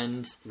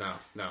summoned. No.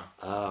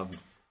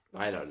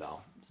 I don't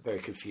know. It's very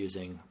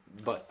confusing.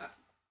 But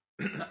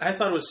I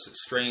thought it was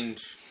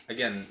strange,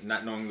 again,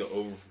 not knowing the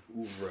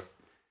oeuvre,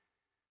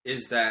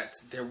 is that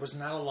there was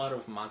not a lot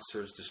of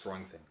monsters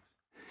destroying things.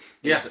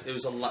 It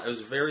was a lot. It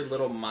was very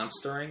little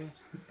monstering,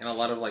 and a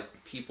lot of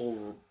like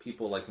people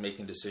like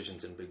making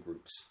decisions in big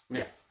groups.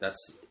 Yeah,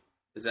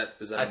 is that.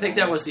 I think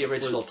that was the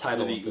original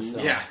title of the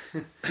film. Yeah,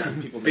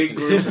 people big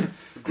group,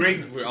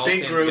 we're all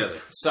big group, together.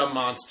 Some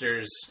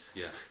monsters.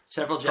 Yeah,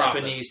 several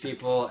Japanese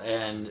people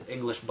and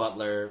English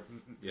butler.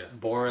 Yeah,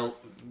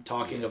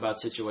 talking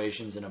about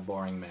situations in a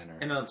boring manner,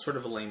 and a sort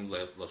of a lame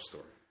love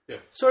story. Yeah,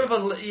 sort of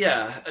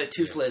a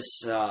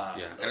toothless.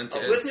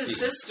 With his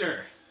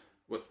sister.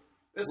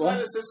 Isn't that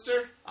his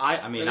sister?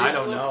 I mean, I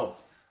don't know.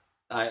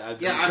 I'm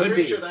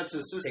pretty sure that's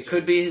his sister. It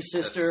could be his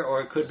sister,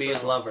 or it could be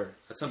his lover.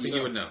 That's something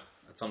you would know.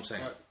 That's what I'm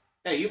saying.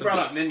 Hey, you brought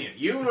up Minion.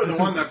 You were the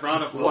one that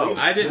brought up Logan.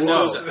 I didn't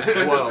know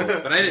that. Whoa.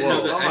 But I didn't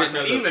know that. I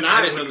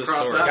didn't know the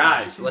story.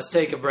 Guys, let's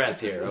take a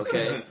breath here,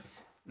 okay?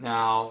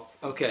 Now,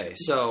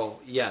 so,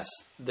 yes,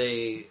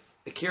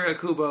 Akira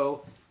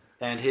Kubo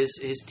and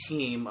his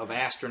team of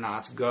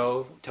astronauts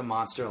go to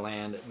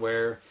Monsterland,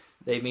 where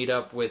they meet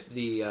up with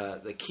the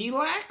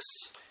Keelaks.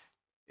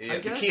 Yeah,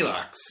 the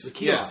Keelaks.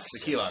 Yes, the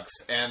Keelaks.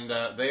 And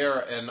they are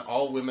an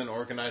all-women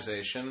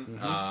organization.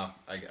 Mm-hmm.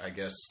 I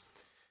guess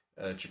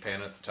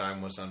Japan at the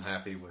time was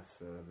unhappy with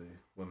the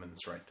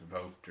women's right to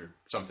vote or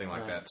something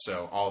like that.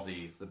 So all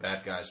the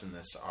bad guys in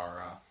this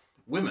are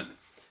women.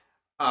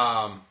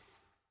 The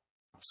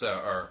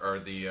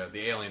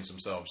aliens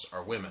themselves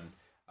are women.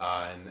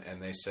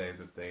 And they say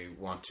that they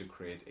want to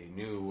create a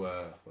new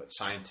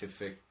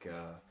scientific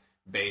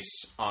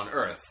base on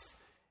Earth.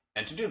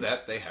 And to do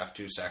that, they have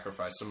to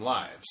sacrifice some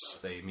lives.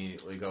 They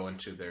immediately go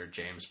into their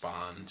James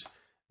Bond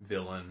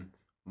villain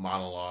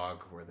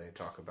monologue where they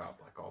talk about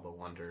like all the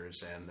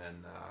wonders. And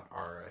then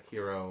our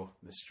hero,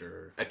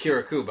 Mr.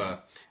 Akira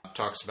Kubo,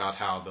 talks about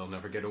how they'll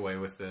never get away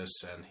with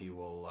this, and he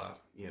will,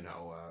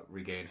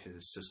 regain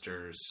his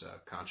sister's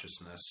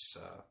consciousness,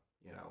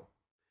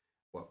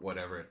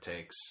 whatever it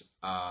takes.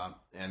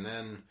 And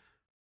then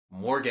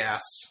more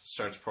gas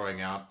starts pouring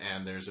out,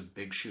 and there's a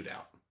big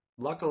shootout.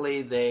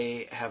 Luckily,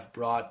 they have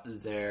brought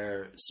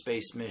their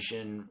space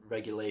mission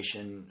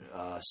regulation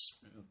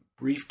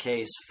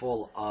briefcase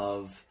full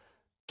of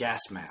gas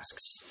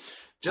masks.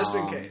 Just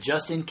in case.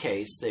 Just in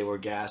case they were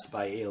gassed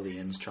by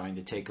aliens trying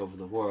to take over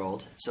the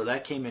world. So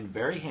that came in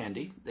very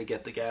handy. They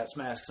get the gas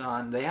masks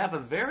on. They have a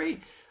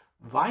very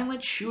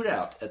violent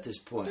shootout at this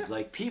point. Yeah.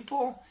 Like,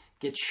 people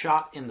get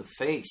shot in the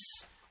face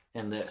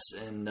in this.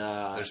 And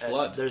there's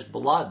blood. There's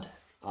blood.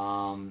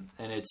 And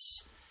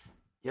it's,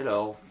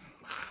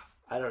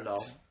 I don't know.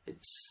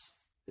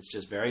 It's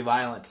just very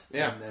violent.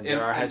 Yeah. And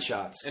there are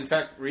headshots. In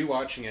fact,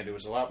 rewatching it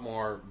was a lot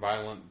more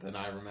violent than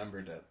I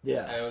remembered it.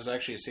 Yeah. It was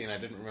actually a scene I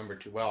didn't remember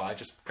too well. I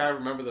just kind of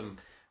remember them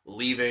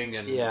leaving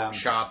and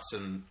shots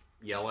and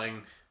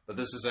yelling. But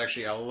this is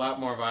actually a lot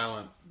more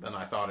violent than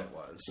I thought it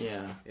was.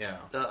 Yeah. Yeah.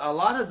 A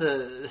lot of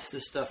the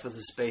stuff with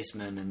the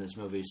spacemen in this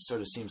movie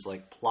sort of seems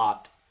like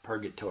plot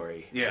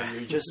purgatory. Yeah.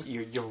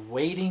 You're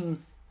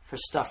waiting for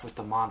stuff with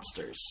the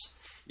monsters.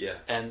 Yeah,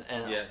 and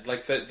yeah,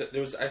 like there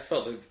was. I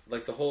felt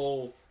like the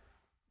whole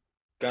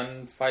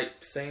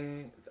gunfight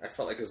thing. I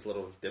felt like it was a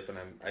little dip, and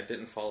I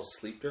didn't fall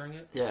asleep during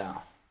it. Yeah,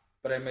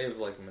 but I may have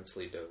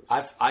immensely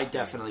dozed. I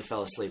definitely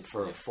fell asleep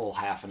for a full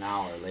half an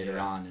hour later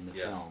on in the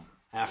film.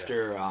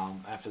 After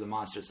the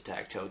monsters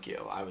attacked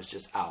Tokyo, I was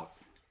just out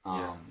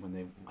when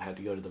they had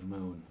to go to the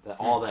moon.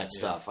 All that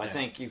stuff. I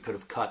think you could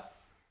have cut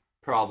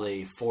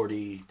probably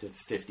 40 to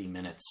 50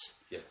 minutes.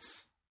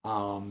 Yes.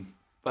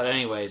 But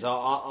anyways,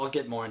 I'll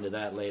get more into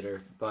that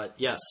later. But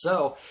yes,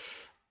 so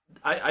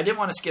I didn't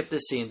want to skip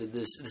this scene.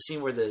 The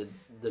scene where the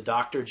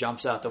doctor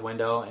jumps out the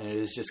window and it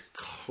is just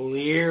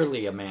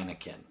clearly a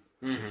mannequin.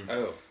 Mm-hmm.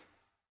 Oh,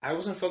 I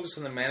wasn't focused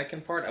on the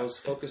mannequin part. I was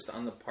focused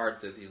on the part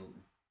that he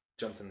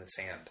jumped in the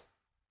sand.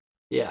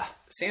 Yeah,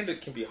 sand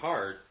can be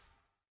hard.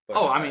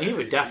 But he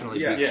would definitely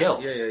be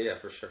killed. Yeah,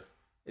 for sure.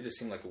 It just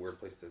seemed like a weird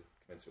place to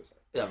commit suicide.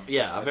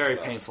 Yeah, a very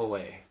painful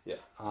way. Yeah.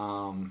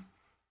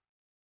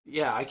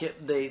 Yeah, I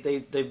get.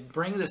 They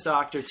bring this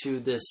doctor to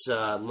this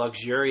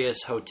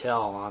luxurious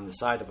hotel on the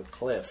side of a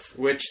cliff,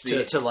 which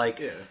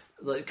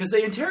because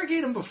they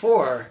interrogate him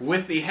before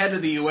with the head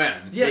of the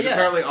UN. Yeah,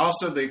 apparently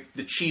also the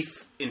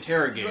chief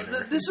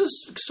interrogator. This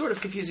was sort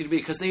of confusing to me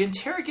because they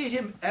interrogate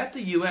him at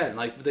the UN.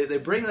 Like they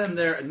bring them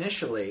there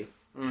initially,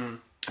 and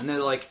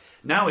they're like,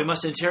 "Now we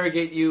must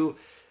interrogate you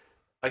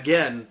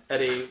again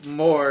at a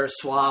more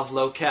suave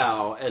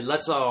locale, and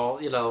let's all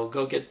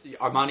go get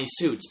Armani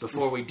suits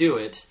before we do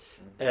it."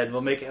 and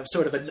we'll make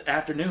sort of an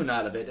afternoon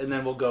out of it, and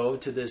then we'll go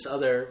to this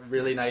other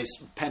really nice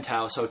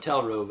penthouse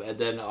hotel room, and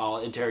then I'll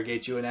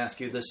interrogate you and ask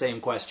you the same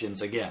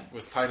questions again.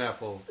 With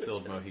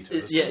pineapple-filled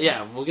mojitos.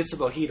 Yeah, we'll get some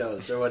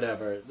mojitos or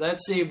whatever.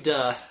 That seemed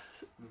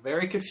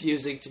very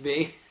confusing to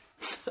me.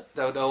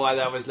 Don't know why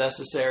that was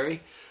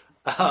necessary.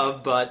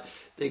 But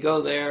they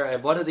go there,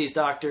 and one of these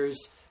doctors...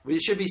 It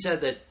should be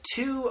said that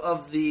two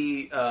of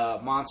the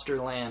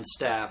Monsterland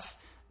staff,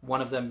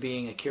 one of them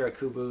being Akira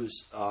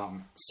Kubo's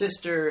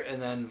sister,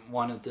 and then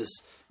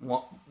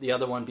the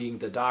other one being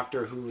the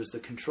doctor who was the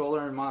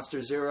controller in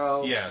Monster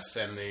Zero. Yes,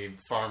 and the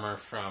farmer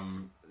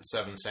from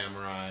Seven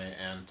Samurai,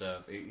 and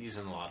he's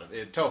in a lot of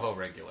it. Toho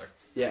regular.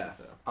 Yeah.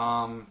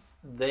 So.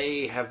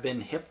 They have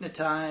been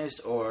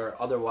hypnotized or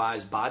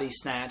otherwise body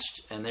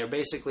snatched, and they're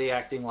basically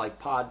acting like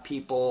pod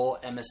people,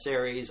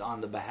 emissaries on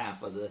the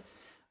behalf of the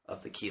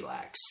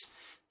Kilax.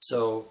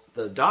 So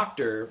the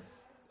doctor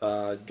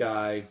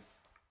guy,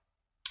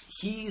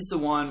 he's the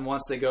one,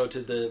 once they go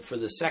for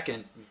the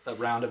second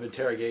round of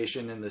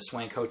interrogation in the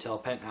Swank Hotel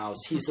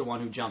penthouse, he's the one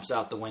who jumps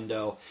out the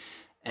window,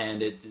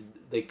 and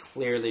they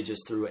clearly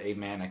just threw a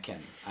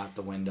mannequin out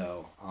the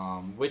window,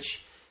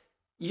 which,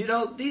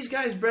 these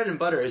guys' bread and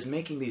butter is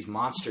making these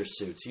monster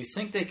suits. You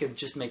think they could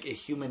just make a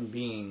human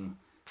being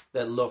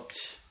that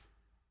looked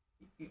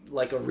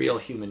like a real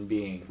human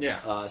being.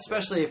 Yeah.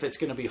 Especially if it's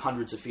going to be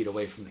hundreds of feet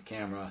away from the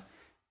camera.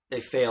 They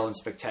fail in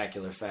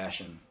spectacular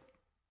fashion.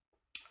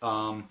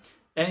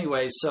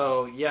 Anyway,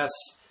 so yes,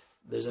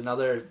 there's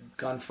another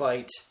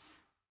gunfight.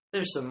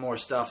 There's some more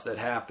stuff that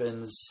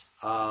happens.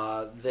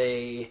 I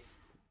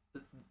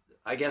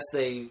guess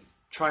they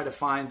try to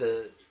find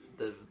the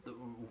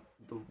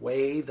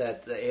way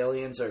that the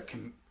aliens are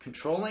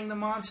controlling the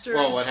monsters.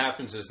 Well, what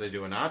happens is they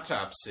do an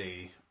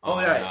autopsy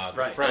on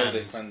right. friend.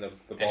 They find the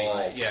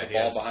ball,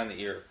 behind the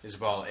ear. His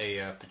ball,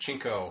 a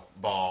pachinko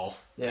ball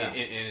in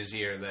his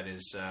ear that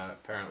is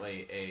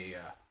apparently a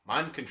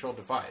mind control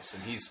device,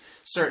 and he's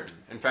certain.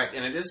 In fact,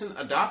 and it isn't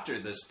a doctor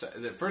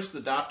first the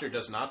doctor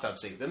does an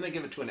autopsy, then they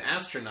give it to an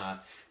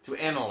astronaut to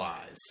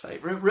analyze. Right.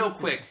 Real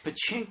quick,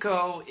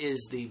 pachinko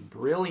is the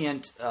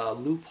brilliant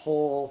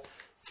loophole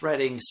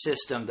threading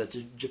system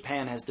that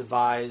Japan has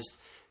devised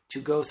to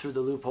go through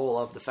the loophole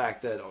of the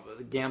fact that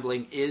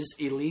gambling is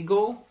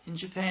illegal in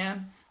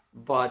Japan,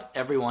 but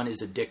everyone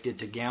is addicted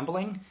to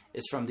gambling.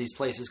 It's from these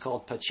places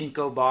called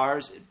pachinko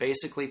bars. It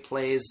basically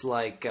plays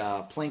like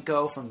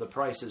Plinko from The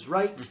Price is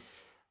Right,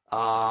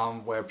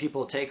 where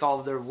people take all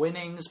of their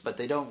winnings, but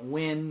they don't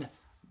win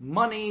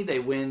money, they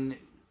win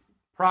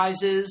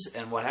prizes,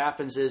 and what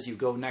happens is you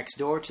go next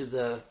door to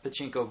the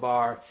pachinko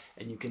bar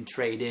and you can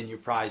trade in your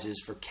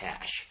prizes for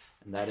cash.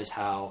 And that is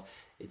how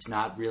it's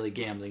not really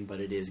gambling, but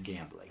it is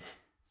gambling.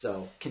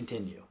 So,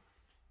 continue.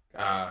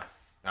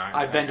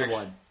 I've been to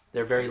one.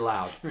 They're very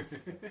loud.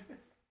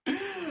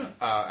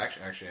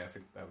 Actually, I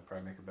think that would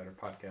probably make a better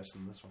podcast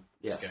than this one.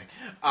 Yes. Just kidding.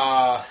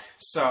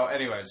 So,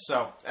 anyways,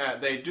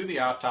 they do the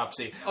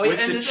autopsy with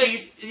the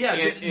chief.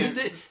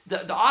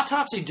 The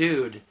autopsy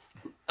dude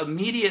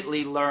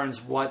immediately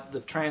learns what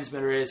the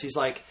transmitter is. He's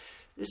like,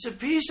 it's a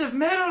piece of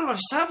metal of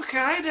some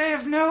kind. I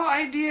have no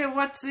idea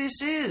what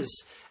this is.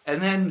 And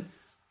then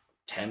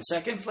 10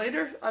 seconds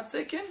later, I'm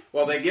thinking?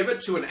 Well, they give it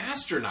to an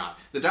astronaut.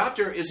 The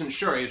doctor isn't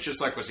sure. He's just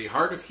like, was he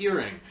hard of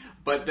hearing?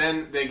 But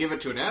then they give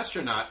it to an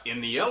astronaut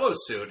in the yellow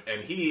suit,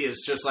 and he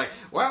is just like,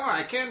 well,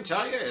 I can't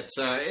tell you. This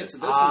is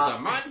a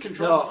mind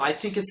control. No, device. I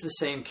think it's the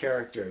same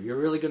character. You're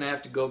really going to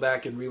have to go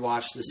back and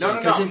rewatch the scene. No.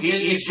 Because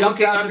it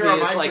jumped out to me.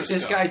 It's like, this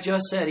microscope. guy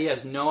just said he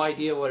has no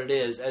idea what it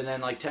is, and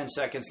then like 10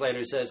 seconds later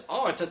he says,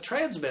 oh, it's a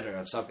transmitter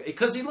of something.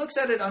 Because he looks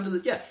at it under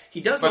the... Yeah,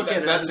 he does look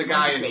at it that's under a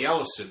guy the in the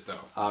yellow suit, though.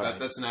 Right.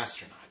 That's an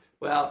astronaut.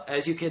 Well,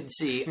 as you can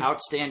see,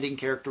 outstanding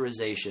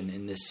characterization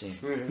in this scene.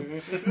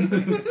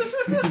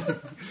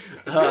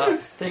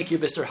 Thank you,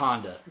 Mr.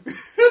 Honda.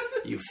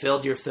 You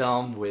filled your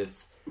film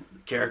with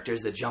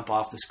characters that jump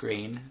off the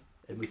screen,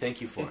 and we thank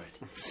you for it.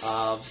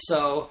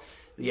 So,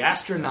 the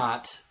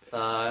astronaut,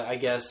 I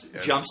guess,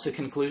 jumps to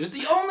conclusions.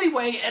 The only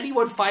way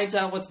anyone finds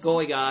out what's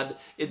going on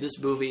in this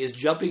movie is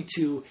jumping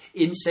to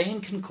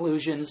insane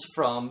conclusions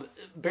from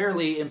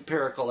barely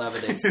empirical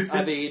evidence.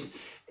 I mean...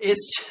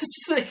 It's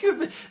just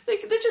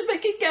they're just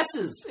making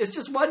guesses. It's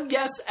just one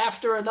guess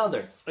after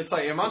another. It's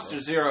like in Monster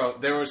Zero,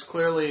 there was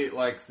clearly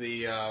like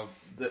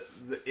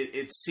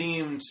it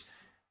seemed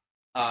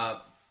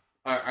the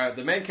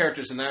main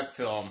characters in that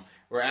film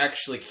were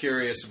actually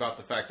curious about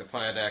the fact that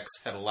Planet X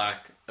had a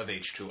lack of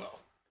H2O.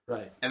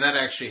 Right. And that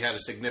actually had a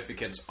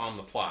significance on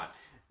the plot.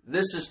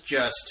 This is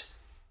just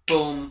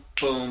boom,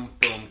 boom,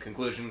 boom,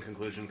 conclusion.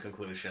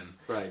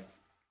 Right.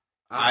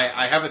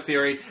 I have a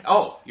theory.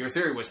 Oh, your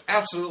theory was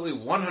absolutely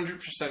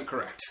 100%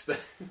 correct.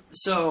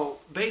 So,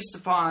 based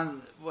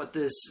upon what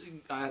this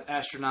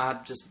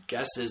astronaut just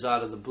guesses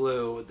out of the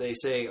blue, they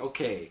say,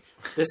 okay,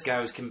 this guy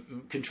was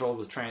controlled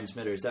with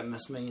transmitters. That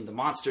must mean the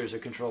monsters are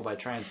controlled by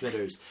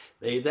transmitters.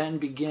 They then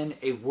begin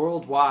a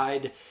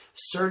worldwide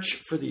search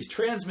for these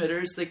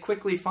transmitters. They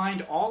quickly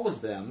find all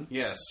of them.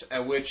 Yes,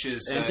 which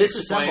is and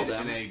explained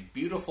them in a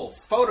beautiful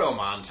photo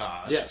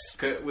montage. Yes.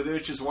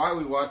 Which is why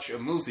we watch a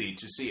movie,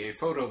 to see a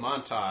photo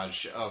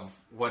montage of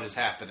what is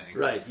happening.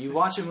 Right. You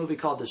watch a movie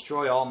called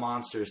Destroy All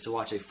Monsters to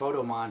watch a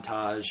photo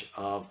montage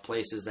of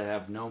places that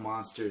have no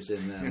monsters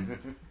in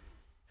them.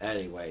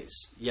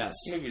 Anyways, yes.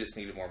 Maybe you just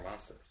needed more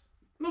monsters.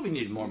 Movie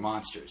needed more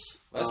monsters.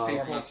 Less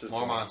people,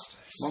 more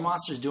monsters. More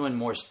monsters doing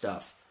more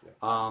stuff.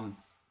 Yeah.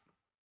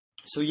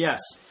 So yes,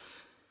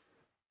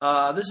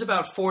 this is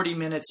about 40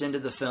 minutes into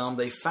the film.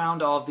 They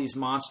found all of these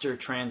monster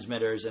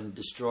transmitters and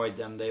destroyed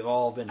them. They've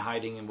all been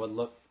hiding in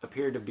what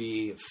appear to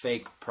be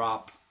fake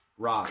prop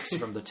rocks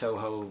from the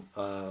Toho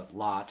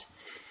lot.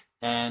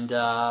 And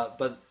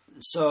but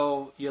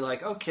so you're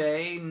like,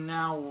 okay,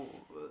 now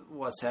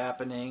what's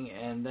happening?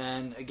 And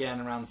then again,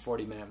 around the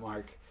 40-minute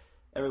mark,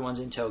 everyone's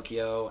in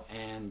Tokyo,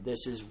 and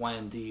this is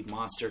when the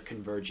monster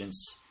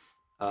convergence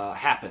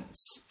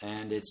happens,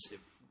 and it's.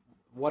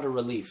 What a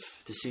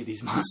relief to see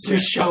these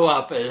monsters show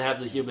up and have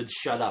the humans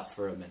shut up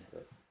for a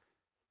minute.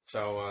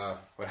 So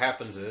what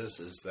happens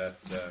is that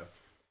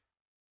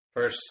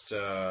first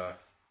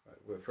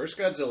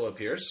Godzilla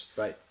appears,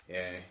 right?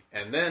 Yeah,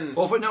 and then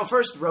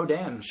first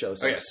Rodan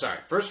shows up. Oh yeah, sorry.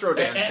 First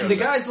Rodan shows up. And the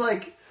guy's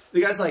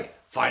like,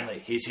 finally,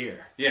 he's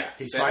here. Yeah,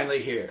 he's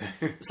finally here.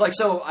 It's like,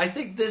 so I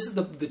think this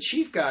the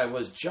chief guy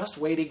was just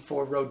waiting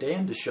for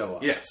Rodan to show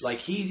up. Yes, like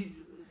he.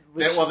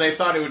 They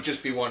thought it would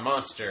just be one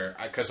monster,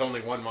 because only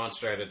one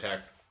monster had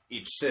attacked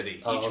each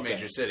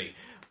major city.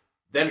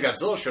 Then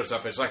Godzilla shows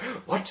up, and it's like,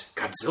 what?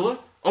 Godzilla?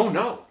 Oh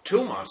no,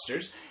 two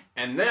monsters.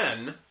 And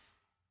then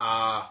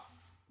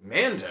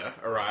Manda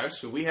arrives,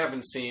 who we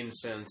haven't seen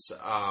since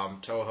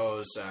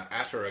Toho's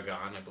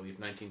Ataragon, I believe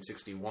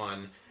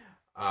 1961.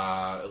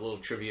 A little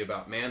trivia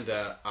about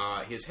Manda,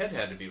 his head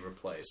had to be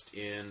replaced.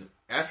 In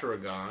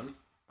Ataragon,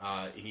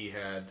 he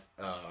had...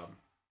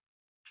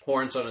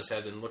 horns on his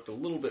head and looked a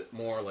little bit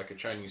more like a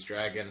Chinese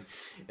dragon.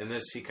 In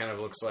this, he kind of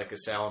looks like a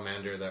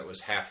salamander that was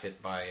half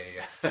hit by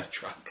a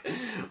truck. Yeah.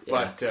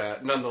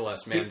 But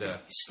nonetheless, Manda...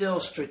 He's still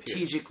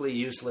strategically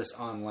useless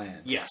on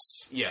land. Yes.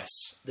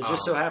 There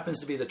just so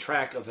happens to be the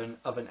track of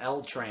an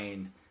L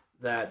train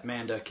that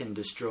Manda can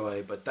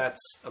destroy, but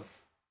that's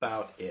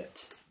about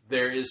it.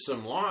 There is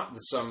some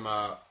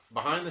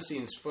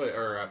behind-the-scenes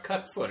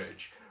cut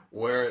footage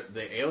where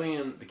the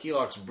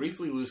Keylocks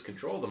briefly lose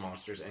control of the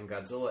monsters, and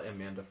Godzilla and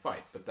Manda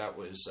fight. But that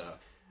was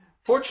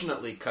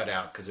fortunately cut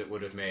out, because it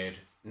would have made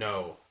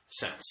no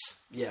sense.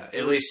 Yeah,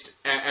 at least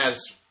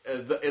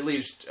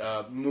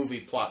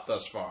movie plot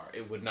thus far,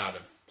 it would not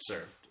have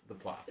served the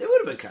plot. It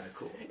would have been kind of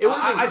cool.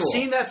 I've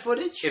seen that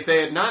footage. If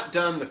they had not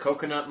done the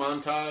coconut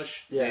montage,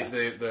 yeah.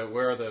 the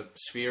where are the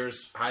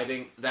spheres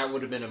hiding, that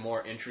would have been a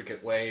more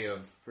intricate way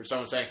for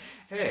someone saying,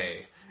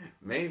 hey,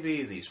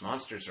 maybe these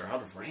monsters are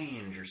out of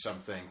range or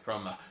something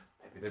from...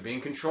 maybe they're being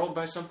controlled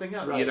by something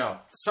else. Right.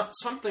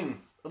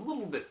 Something a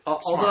little bit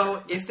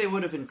although, if they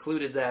would have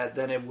included that,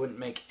 then it wouldn't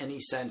make any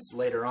sense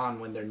later on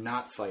when they're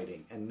not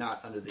fighting and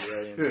not under the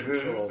aliens'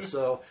 control.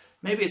 So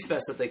maybe it's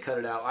best that they cut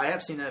it out. I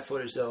have seen that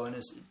footage, though, and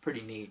it's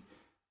pretty neat.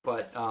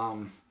 But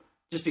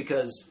just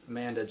because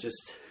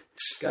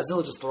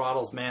Godzilla just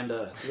throttles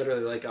Manda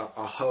literally like a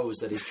hose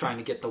that he's trying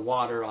to get the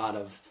water out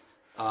of.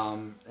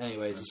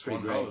 Anyways, it's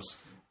pretty great. Hose.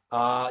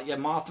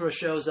 Mothra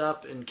shows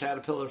up in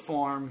caterpillar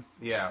form.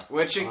 Yeah,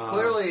 which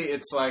clearly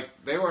it's like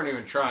they weren't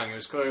even trying. It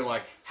was clearly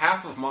like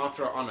half of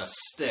Mothra on a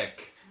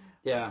stick.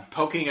 Yeah,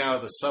 poking out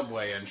of the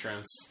subway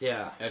entrance.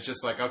 Yeah, and it's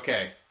just like,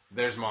 okay,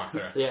 there's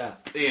Mothra. Yeah,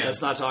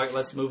 let's not talk.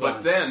 Let's move on.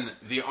 But then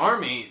the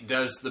army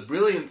does the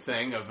brilliant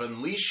thing of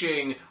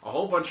unleashing a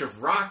whole bunch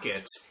of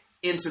rockets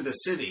into the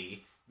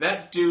city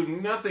that do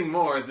nothing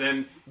more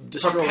than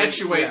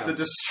perpetuate the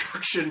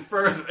destruction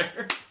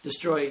further.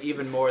 Destroy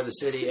even more of the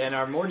city, and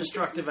are more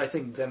destructive, I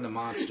think, than the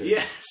monsters.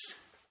 Yes.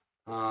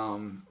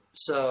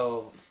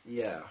 So,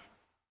 yeah.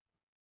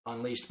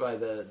 Unleashed by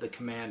the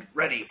command,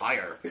 ready,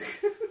 fire.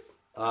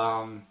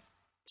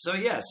 So,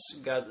 yes,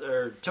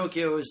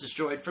 Tokyo is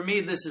destroyed. For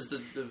me, this is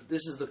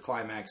the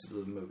climax of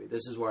the movie.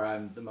 This is where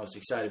I'm the most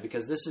excited,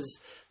 because this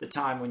is the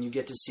time when you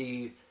get to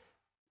see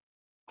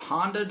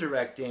Honda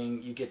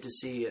directing. You get to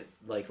see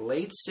like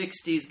late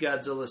 60s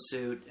Godzilla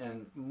suit,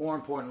 and more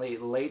importantly,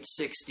 late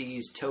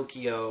 60s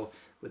Tokyo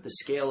with the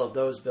scale of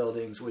those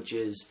buildings, which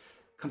is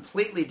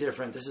completely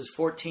different. This is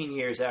 14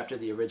 years after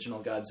the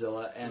original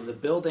Godzilla, and the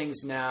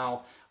buildings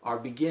now are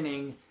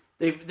beginning.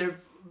 They're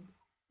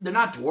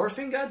not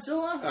dwarfing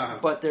Godzilla,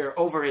 but they're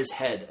over his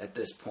head at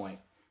this point.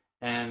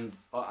 And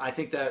I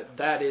think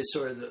that is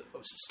sort of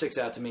sticks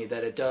out to me,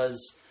 that it does.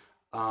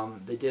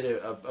 They did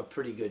a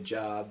pretty good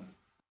job.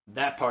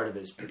 That part of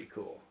it is pretty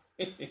cool.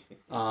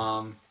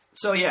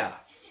 So yeah,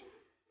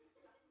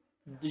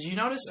 did you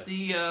notice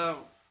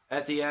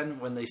at the end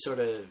when they sort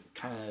of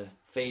kind of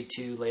fade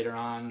to later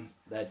on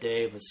that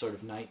day, it was sort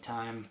of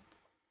nighttime.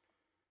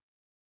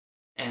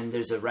 And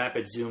there's a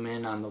rapid zoom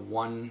in on the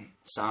one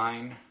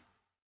sign,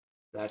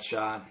 that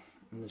shot,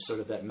 and there's sort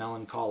of that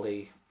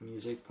melancholy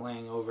music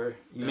playing over.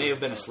 You may have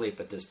been asleep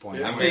at this point.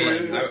 Yeah,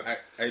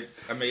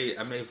 I may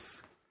have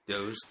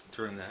dozed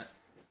during that.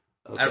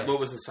 Okay. What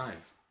was the sign?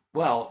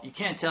 Well, you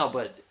can't tell,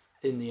 but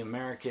in the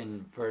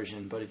American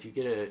version, but if you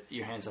get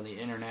your hands on the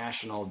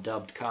international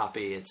dubbed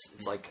copy,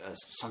 it's like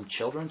some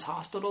children's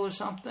hospital or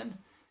something.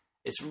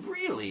 It's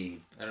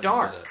really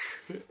dark.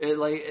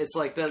 It's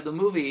like the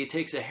movie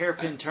takes a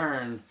hairpin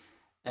turn,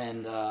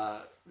 and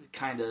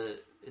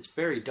it's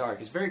very dark.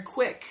 It's very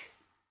quick,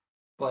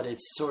 but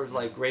it's sort of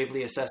like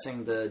gravely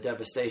assessing the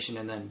devastation,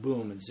 and then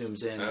boom, it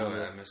zooms in. Oh,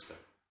 I missed that.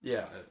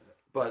 Yeah.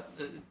 But,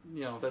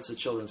 that's a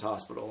children's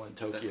hospital in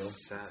Tokyo.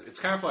 That's sad. It's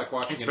kind of like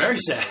watching It's very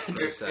sad.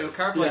 It would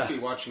kind of like be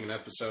watching an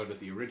episode of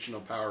the original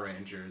Power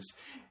Rangers,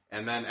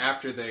 and then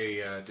after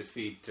they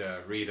defeat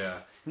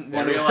Rita,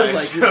 they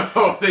realize,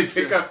 they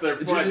pick up their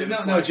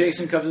foot. No,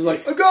 Jason comes and is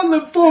like, I got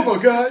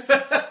lymphoma, guys!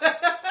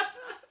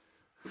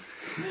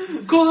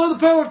 Call on the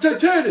power of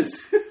Titanus!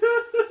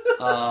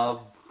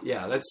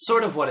 Yeah, that's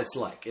sort of what it's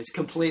like. It's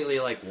completely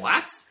like,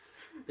 what?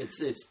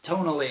 It's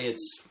tonally,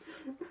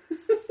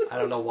 I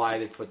don't know why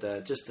they put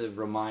that, just to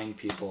remind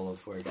people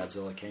of where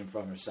Godzilla came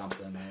from or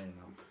something. I don't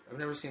know. I've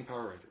never seen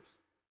Power Rangers.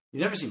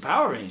 You've never seen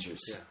Power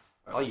Rangers? Yeah.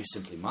 Oh, you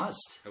simply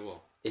must. I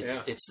will.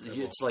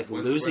 It's like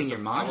losing your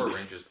mind. Power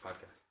Rangers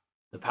podcast.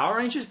 The Power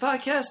Rangers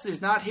podcast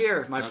is not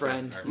here, my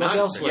friend. Right. Look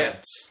elsewhere.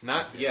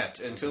 Not yet,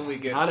 until we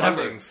get Not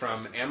funding ever.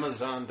 from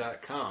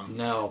Amazon.com.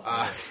 No.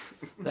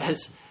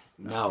 That's...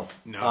 No.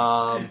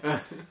 No.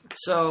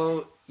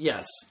 So,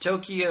 yes,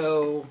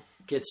 Tokyo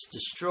gets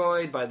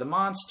destroyed by the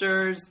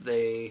monsters.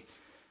 They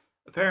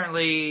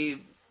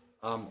apparently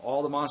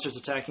all the monsters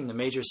attacking the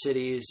major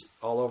cities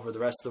all over the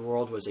rest of the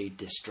world was a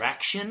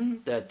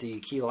distraction that the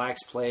Kilax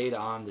played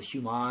on the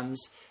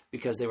humans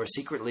because they were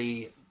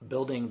secretly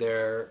building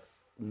their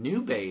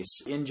new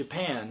base in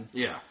Japan.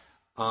 Yeah.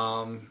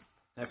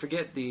 I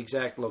forget the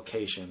exact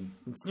location.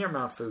 It's near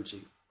Mount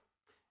Fuji.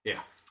 Yeah.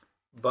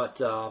 But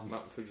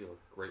Mount Fuji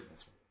looked great in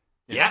this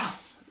movie. yeah.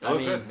 Oh, I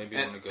mean, good. Maybe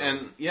you want to go.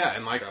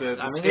 And like the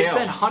scale. they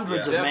spent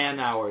hundreds of Yeah.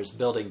 man-hours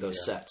building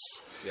those sets.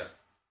 Yeah.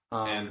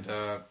 And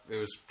it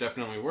was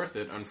definitely worth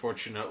it.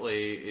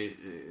 Unfortunately,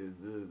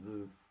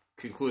 the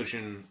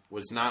conclusion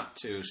was not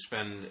to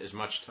spend as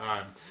much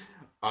time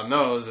on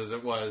those as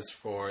it was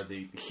for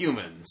the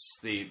humans,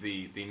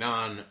 the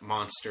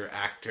non-monster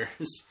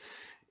actors.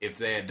 If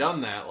they had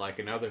done that, like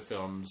in other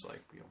films,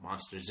 like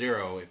Monster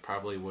Zero, it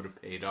probably would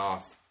have paid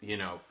off,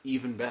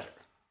 even better.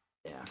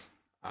 Yeah.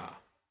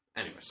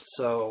 Anyways.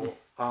 So,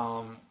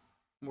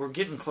 we're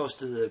getting close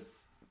to the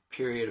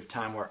period of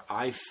time where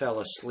I fell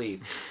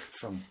asleep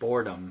from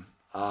boredom.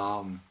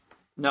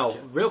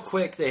 Real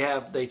quick,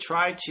 they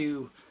try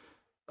to,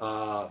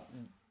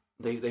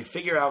 they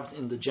figure out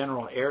in the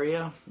general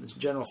area, this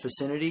general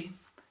vicinity,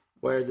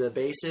 where the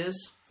base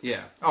is.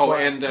 Yeah. Oh,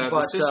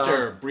 the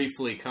sister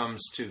briefly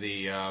comes to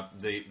the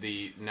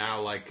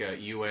now like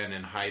UN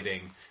in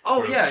hiding.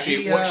 Oh, yeah.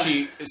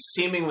 She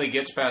seemingly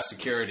gets past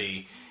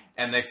security,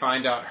 and they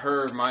find out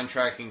her mind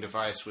tracking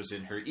device was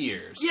in her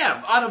ears.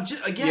 Yeah,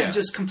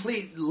 just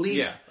complete leap.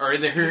 Yeah, or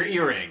her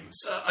earrings.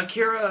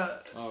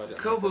 Akira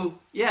Kobu,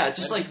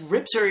 just like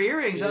rips her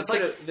earrings. Yeah, I was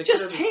like,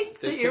 just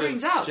take the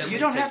earrings out. You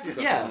don't have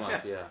to.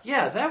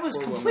 Yeah, that was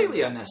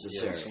completely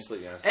unnecessary. Yeah,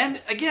 completely unnecessary.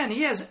 And again,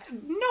 he has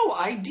no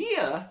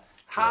idea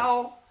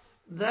how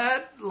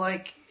that,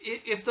 like,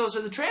 if those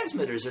are the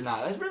transmitters or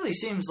not. It really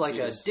seems like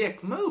a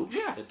dick move.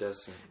 Yeah, it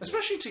does.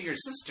 Especially to your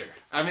sister.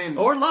 I mean,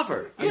 or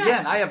lover. Yeah.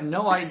 Again, I have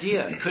no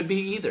idea. It could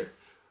be either.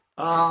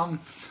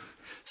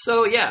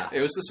 So yeah,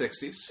 it was the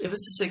 60s. It was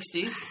the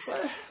 60s.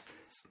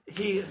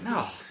 He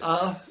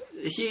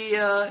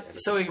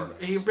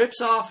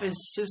rips off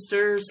his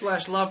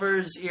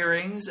sister/lover's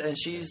earrings, and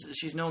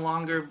she's no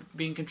longer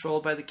being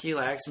controlled by the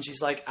Kilax, and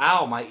she's like,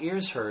 "Ow, my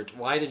ears hurt.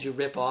 Why did you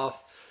rip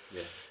off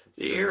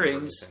the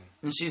earrings?"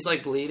 And she's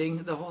like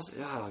bleeding. The whole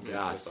oh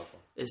god,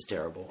 it's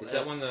terrible. Is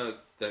that when the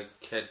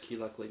Ked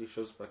Kilak lady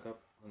shows back up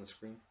on the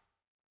screen?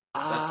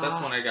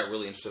 That's when I got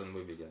really interested in the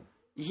movie again.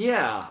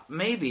 Yeah,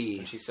 maybe.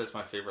 And she says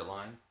my favorite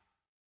line.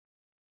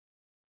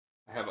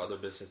 I have other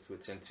business to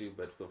attend to,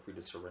 but feel free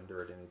to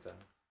surrender at any time.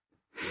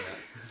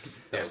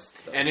 Yeah.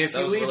 And if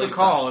you leave a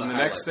call in the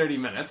next 30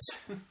 minutes,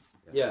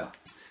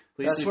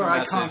 please leave a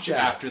message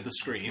after the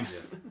screen.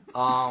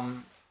 Yeah.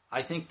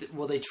 I think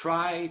that, they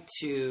try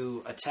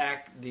to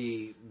attack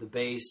the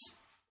base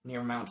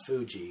near Mount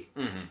Fuji,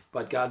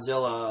 but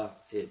Godzilla,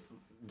 it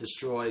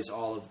destroys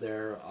all of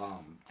their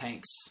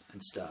tanks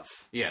and stuff.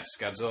 Yes,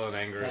 Godzilla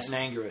and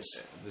Anguirus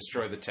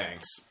destroy the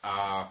tanks.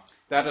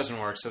 That doesn't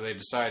work, so they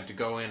decide to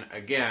go in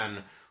again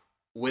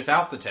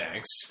without the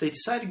tanks. They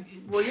decide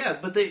to...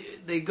 but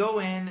they go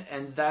in,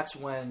 and that's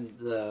when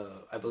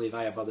I believe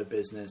I have other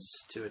business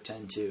to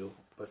attend to,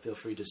 but feel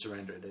free to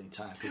surrender at any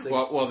time.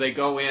 They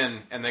go in,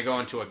 and they go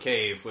into a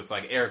cave with,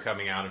 like, air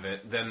coming out of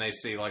it. Then they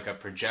see, like, a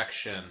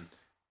projection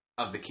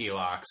of the key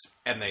locks,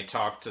 and they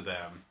talk to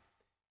them,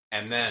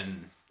 and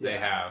then they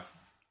have...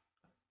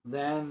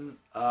 Then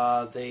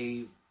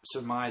they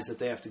surmise that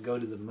they have to go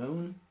to the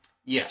moon.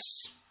 Yes,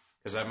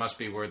 because that must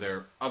be where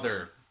their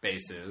other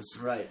base is.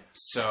 Right.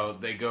 So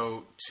they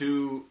go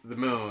to the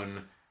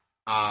moon.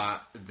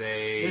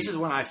 This is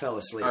when I fell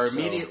asleep. Are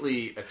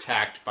immediately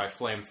attacked by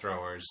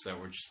flamethrowers that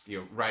were just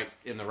right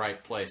in the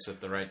right place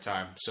at the right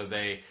time. So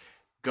they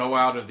go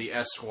out of the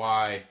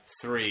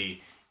SY-3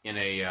 in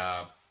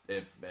a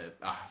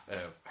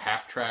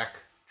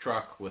half-track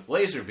truck with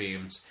laser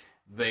beams.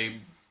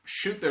 They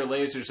shoot their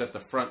lasers at the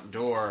front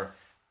door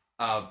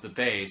of the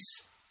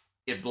base.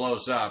 It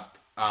blows up,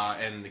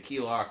 and the key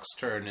locks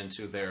turn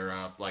into their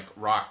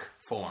rock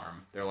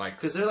form. They're like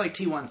because they're like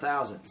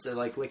T-1000s. They're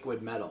like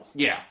liquid metal.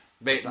 Yeah,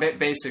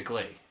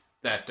 basically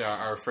that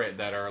are afraid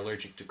that are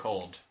allergic to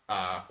cold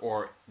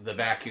or the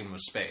vacuum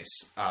of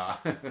space,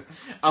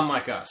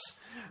 unlike us.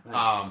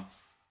 Right.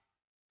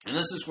 And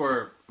this is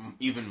where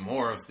even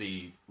more of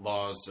the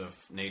laws of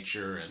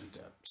nature and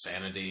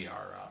sanity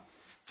are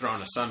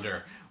thrown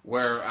asunder,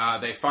 where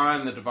they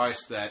find the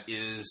device that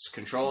is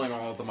controlling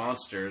all of the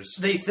monsters.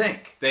 They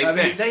think. They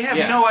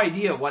have no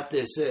idea what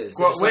this is.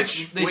 Well,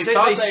 which we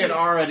thought they had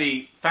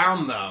already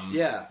found them.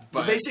 Yeah.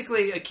 But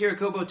basically, Akira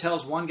Kubo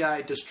tells one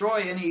guy,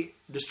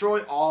 destroy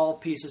all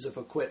pieces of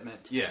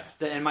equipment. Yeah.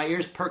 And my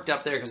ears perked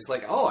up there because it's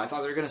like, oh, I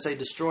thought they were going to say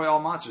destroy all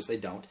monsters. They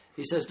don't.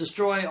 He says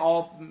destroy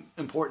all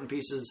important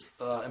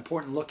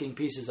looking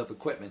pieces of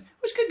equipment,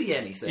 which could be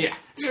anything. Yeah.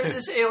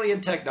 This alien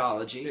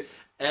technology.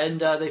 And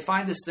they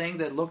find this thing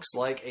that looks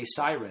like a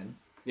siren.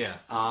 Yeah.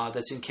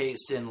 That's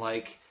encased in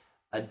like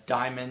a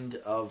diamond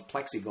of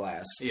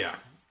plexiglass. Yeah.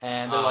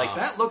 And they're like,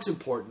 that looks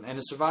important, and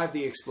it survived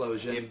the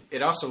explosion.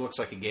 It also looks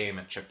like a game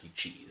at Chuck E.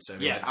 Cheese. I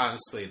mean,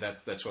 honestly,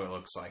 that's what it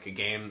looks like. A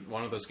game,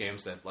 one of those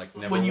games that like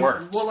never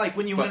worked. Well, like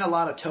when you win a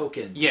lot of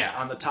tokens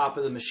on the top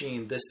of the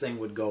machine, this thing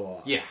would go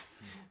off. Yeah.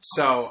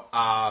 So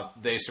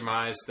they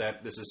surmise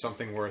that this is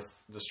something worth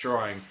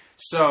destroying.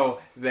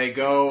 So they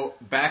go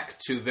back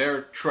to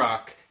their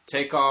truck,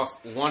 take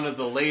off one of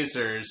the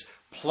lasers,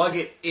 plug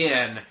it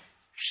in,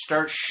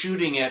 start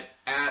shooting it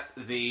at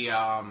the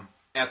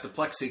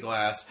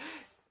plexiglass.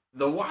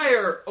 The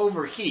wire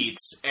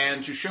overheats,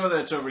 and to show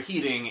that it's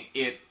overheating,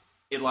 it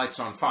lights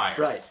on fire.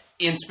 Right.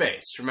 In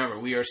space. Remember,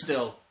 we are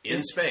still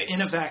in space.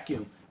 In a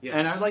vacuum. Yes.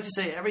 And I'd like to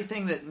say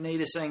everything that Nate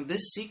is saying,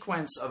 this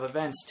sequence of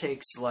events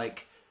takes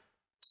like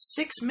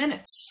 6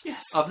 minutes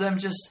of them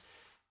just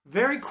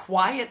very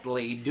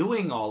quietly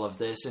doing all of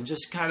this, and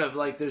just kind of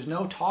like there's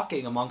no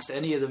talking amongst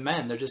any of the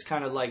men. They're just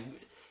kind of like...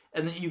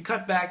 And then you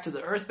cut back to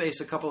the Earth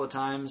base a couple of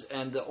times,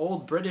 and the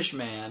old British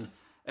man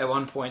at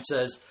one point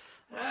says...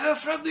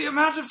 from the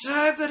amount of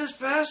time that has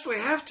passed, we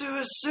have to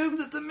assume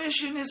that the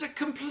mission is a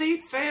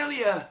complete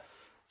failure.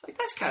 It's like,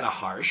 that's kind of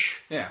harsh.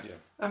 Yeah.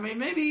 I mean,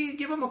 maybe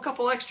give them a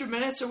couple extra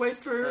minutes or wait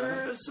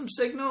for some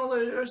signal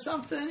or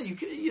something.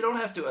 You don't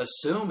have to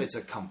assume it's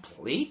a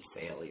complete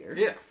failure.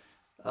 Yeah.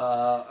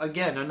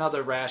 Again,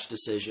 another rash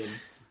decision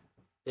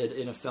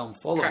in a film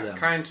full of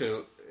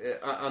them.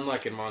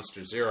 Unlike in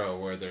Monster Zero,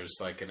 where there's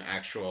like an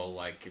actual,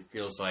 like, it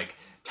feels like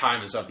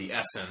time is of the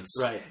essence.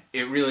 Right.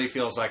 It really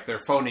feels like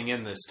they're phoning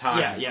in this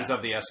time is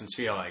of the essence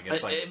feeling.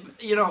 It's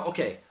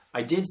okay,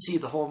 I did see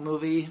the whole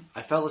movie.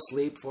 I fell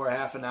asleep for a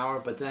half an hour,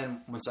 but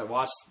then once I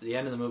watched the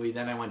end of the movie,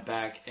 then I went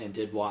back and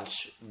did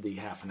watch the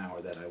half an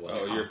hour that I was.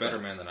 Oh, you're a better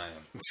man than I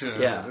am.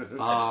 Yeah.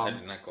 I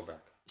did not go back.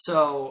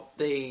 So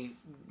they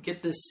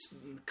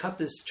cut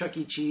this Chuck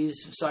E.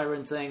 Cheese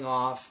siren thing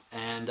off,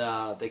 and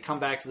they come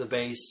back to the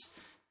base,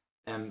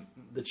 and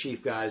the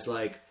chief guy's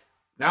like,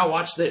 now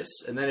watch this,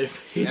 and then it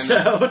fades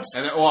out.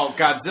 And then,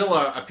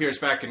 Godzilla appears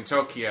back in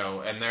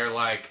Tokyo, and they're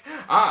like,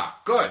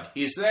 good,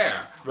 he's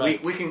there.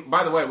 Right. We can.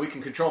 By the way, we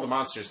can control the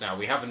monsters now.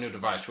 We have a new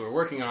device. We were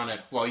working on it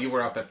while you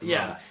were up at the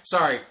moon.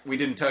 Sorry, we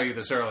didn't tell you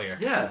this earlier.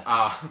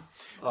 Yeah.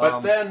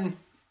 But then,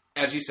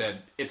 as you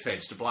said, it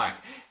fades to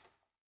black.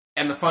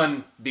 And the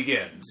fun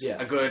begins.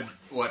 Yeah. A good,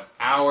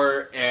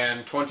 hour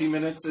and 20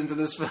 minutes into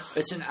this film?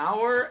 It's an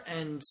hour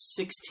and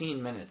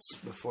 16 minutes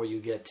before you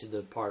get to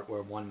the part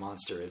where one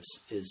monster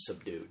is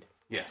subdued.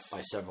 Yes.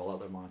 By several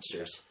other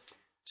monsters.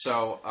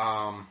 So,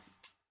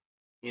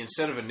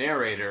 instead of a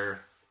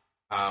narrator,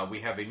 we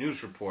have a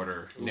news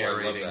reporter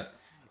narrating. I love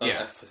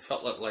that. It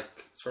felt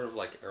sort of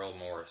like Errol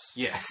Morris.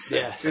 Yeah.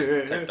 Yeah.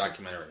 Type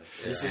documentary.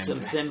 This is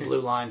some thin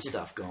blue line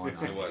stuff going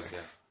on. It was,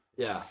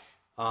 Yeah.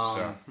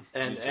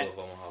 And of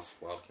Omaha's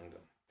Wild Kingdom.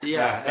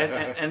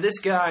 Yeah, and this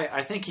guy,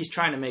 I think he's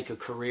trying to make a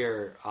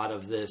career out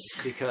of this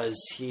because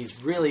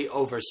he's really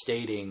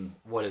overstating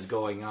what is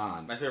going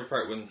on. My favorite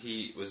part when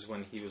he was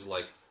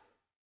like,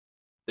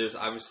 there's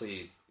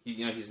obviously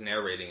he's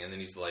narrating, and then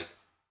he's like,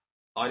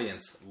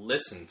 audience,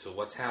 listen to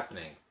what's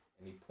happening,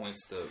 and he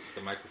points the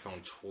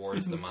microphone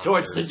towards the monsters.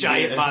 Towards the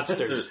giant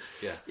monsters.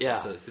 Yeah.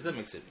 So, because that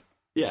makes it.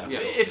 Yeah.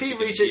 If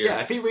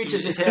he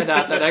reaches his hand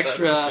out that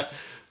extra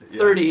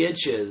 30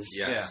 inches,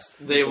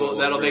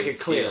 that'll make it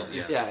clear.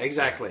 Yeah,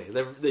 exactly.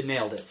 They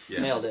nailed it. Yeah.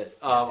 Nailed it.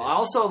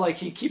 Also,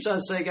 he keeps on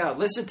saying out,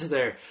 listen to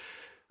their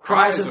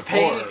cries of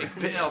pain,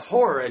 of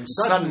horror, and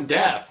sudden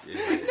death.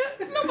 Yeah.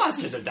 No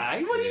monsters are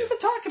dying. What are you even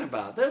talking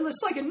about?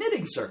 It's like a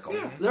knitting circle.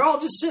 Yeah. They're all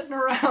just sitting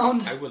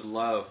around. I would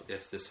love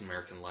if This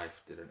American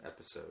Life did an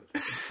episode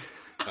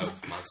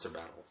of monster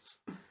battles.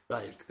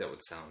 Right. It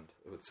would sound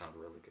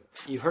really good.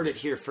 You heard it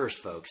here first,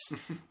 folks.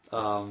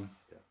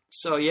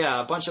 So yeah,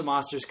 a bunch of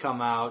monsters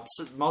come out.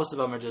 Most of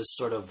them are just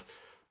sort of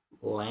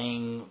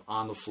laying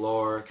on the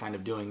floor, kind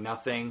of doing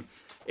nothing.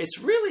 It's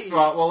really...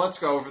 Well, let's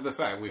go over the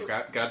fact. We've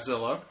got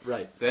Godzilla,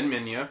 right? Then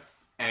Minya,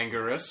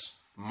 Anguirus,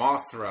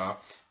 Mothra,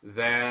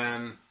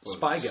 then...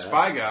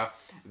 Spiga.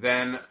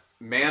 Then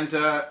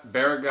Manta,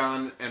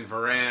 Baragon, and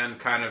Varan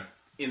kind of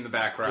in the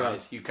background.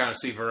 Right. You kind of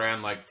see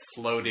Varan, like,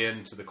 float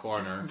into the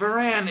corner.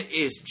 Varan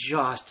is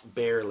just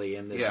barely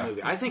in this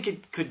movie. I think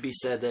it could be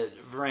said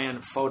that Varan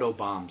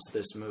photobombs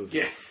this movie.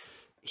 Yeah.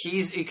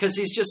 Because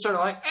he's just sort of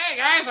like, hey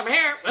guys, I'm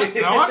here.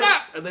 No, I'm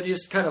not. And then he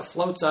just kind of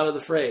floats out of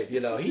the frame,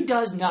 He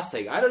does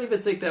nothing. I don't even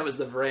think that was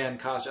the Varan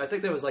costume. I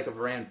think that was like a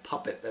Varan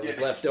puppet that was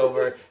left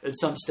over, and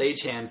some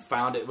stagehand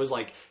found it. Was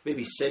like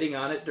maybe sitting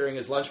on it during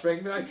his lunch break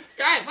and be like,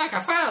 guys, look, I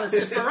found it.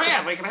 It's just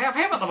Varan. We can have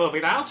him in the movie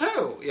now,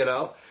 too,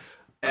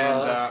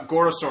 And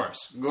Gorosaurus.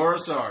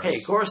 Hey,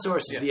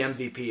 Gorosaurus is the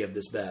MVP of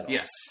this battle.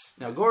 Yes.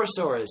 Now,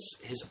 Gorosaurus,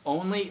 his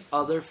only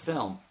other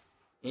film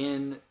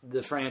in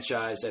the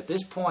franchise at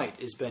this point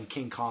has been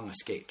King Kong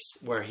Escapes,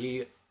 where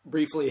he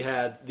briefly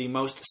had the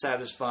most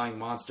satisfying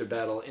monster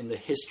battle in the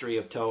history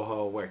of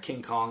Toho, where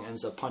King Kong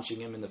ends up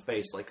punching him in the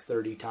face like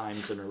 30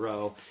 times in a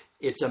row.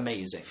 It's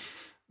amazing.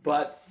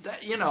 But,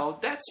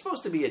 that's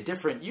supposed to be a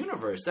different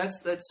universe.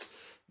 That's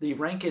the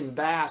Rankin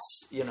Bass,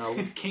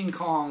 King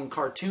Kong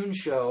cartoon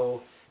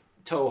show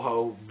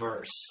Toho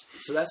verse.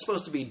 So that's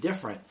supposed to be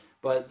different.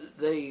 But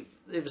it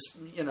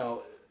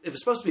was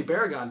supposed to be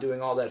Baragon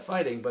doing all that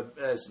fighting, but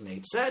as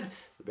Nate said,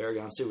 the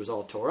Baragon suit was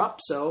all tore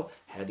up, so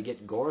had to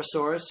get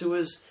Gorosaurus, who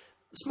was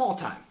small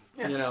time.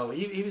 Yeah.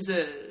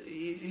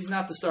 He's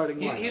not the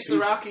starting line. He's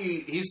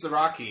the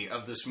Rocky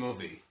of this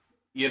movie.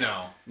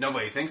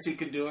 Nobody thinks he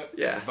could do it.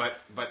 Yeah,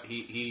 but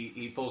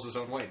he pulls his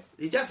own weight.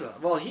 He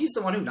definitely. Well, he's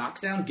the one who knocks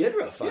down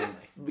Ghidorah finally.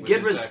 Yeah.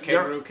 Ghidorah's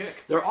kangaroo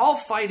kick. They're all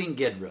fighting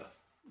Ghidorah.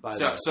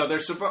 So they're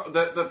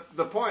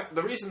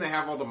the reason they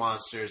have all the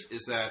monsters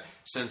is that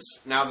since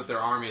now that their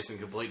army is in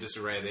complete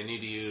disarray, they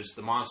need to use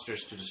the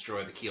monsters to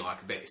destroy the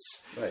Keelok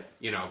base. Right.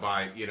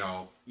 By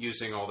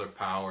using all their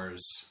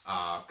powers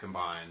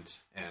combined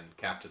and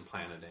Captain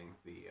Planeting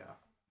the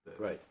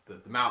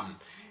mountain,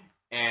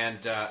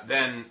 and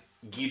then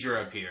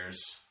Ghidorah appears.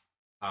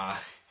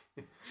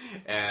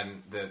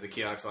 And the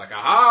Keelok's like,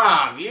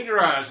 aha!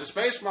 Ghidorah is a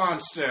space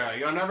monster.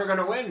 You're never going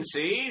to win.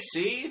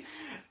 See?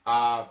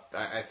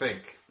 I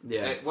think.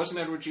 Yeah. Wasn't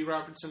Edward G.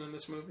 Robinson in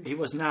this movie? He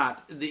was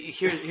not.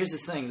 Here's the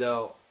thing,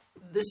 though.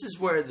 This is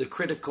where the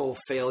critical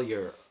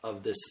failure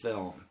of this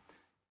film.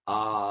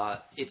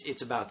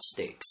 It's about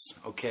stakes.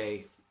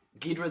 Okay,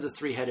 Ghidorah the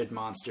Three-Headed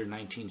Monster,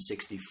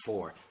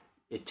 1964.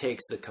 It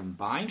takes the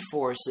combined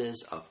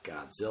forces of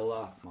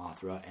Godzilla,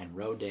 Mothra, and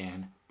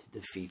Rodan to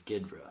defeat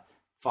Ghidorah.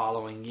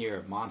 Following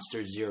year,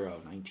 Monster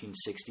Zero,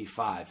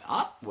 1965.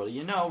 What do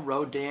you know?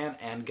 Rodan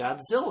and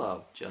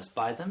Godzilla just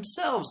by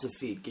themselves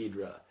defeat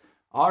Ghidorah.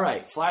 All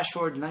right, flash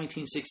forward to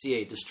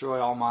 1968,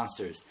 Destroy All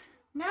Monsters.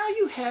 Now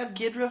you have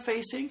Ghidorah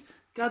facing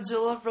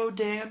Godzilla,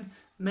 Rodan,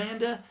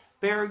 Manda,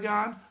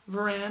 Baragon,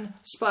 Varan,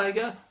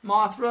 Spiga,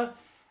 Mothra.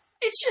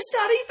 It's just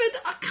not even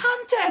a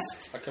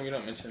contest. How come you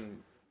don't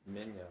mention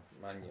Manya?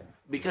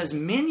 Because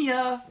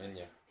Minya,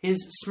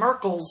 his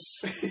smirkles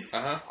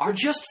are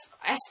just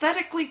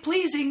aesthetically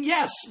pleasing,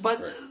 yes,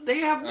 but they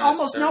have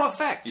almost no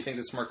effect. Do you think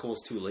the smirkle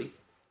was too late?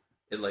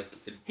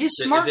 His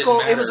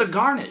smirkle, it was a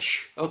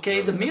garnish.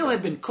 Okay, the meal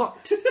had been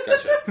cooked.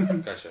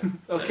 Gotcha.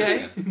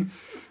 Okay.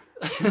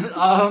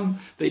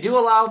 They do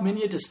allow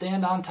Minya to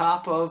stand on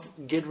top of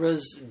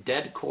Ghidorah's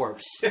dead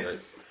corpse. Right.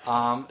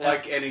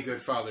 Like any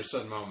good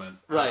father-son moment.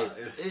 Right.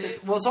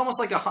 It's almost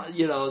like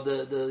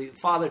the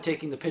father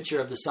taking the picture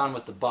of the son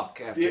with the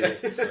buck after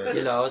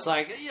it's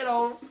like,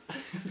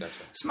 gotcha.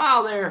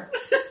 Smile there.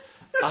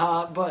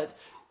 But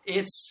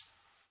it's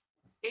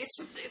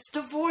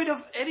devoid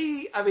of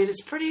any. I mean,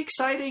 it's pretty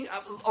exciting.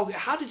 Okay,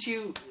 how did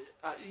you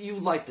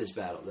like this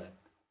battle then?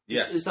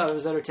 Yes, you thought it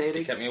was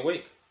entertaining. It kept me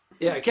awake.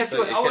 Yeah, it kept me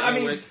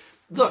awake.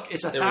 Look,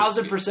 it's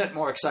 1,000%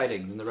 more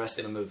exciting than the rest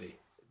of the movie.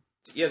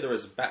 Yeah, there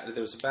was a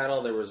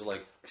battle. There was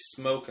like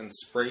smoke and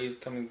spray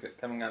coming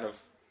out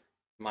of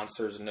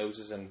monsters'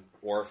 noses and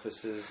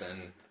orifices,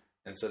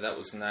 and so that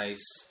was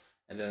nice.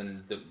 And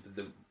then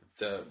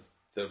the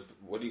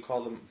what do you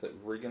call them? The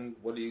Regan?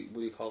 What do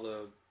you call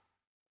the?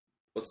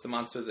 What's the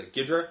monster? The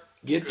Ghidorah?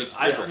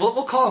 Ghidorah.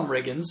 We'll call them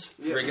Riggins.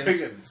 Yeah,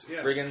 Riggins.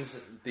 Yeah. Riggins.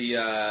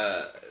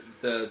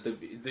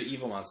 The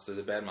evil monster,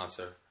 the bad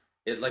monster.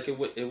 It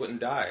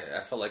wouldn't die. I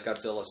felt like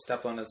Godzilla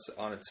stepped on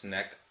its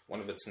neck, one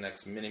of its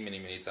necks,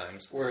 many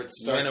times. Where it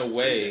went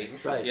away. Bleeding.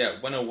 Right. Yeah,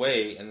 went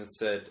away and then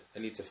said, "I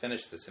need to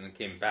finish this," and it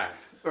came back.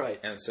 Right.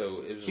 And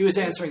so it was. He was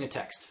answering a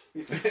text.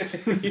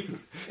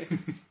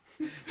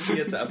 He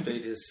had to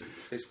update his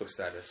Facebook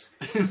status,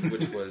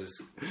 which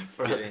was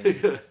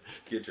getting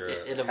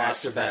Ghidra in a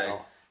monster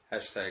battle.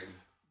 Hashtag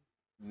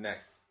neck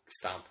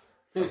stomp.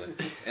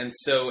 And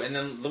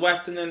then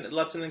left and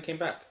then came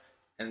back.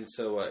 And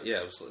so it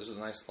was a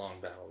nice long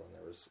battle, and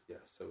it was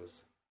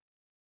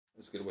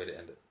a good way to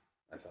end it,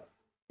 I thought.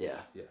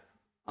 Yeah. Yeah.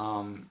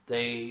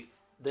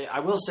 I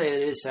will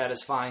say it is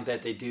satisfying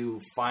that they do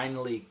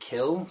finally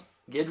kill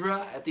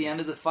Ghidra at the end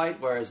of the fight,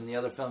 whereas in the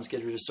other films,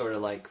 Ghidra just sort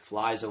of like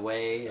flies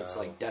away. It's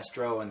like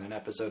Destro in an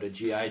episode of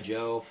G.I.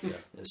 Joe,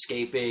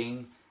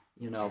 escaping,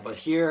 But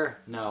here,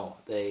 no.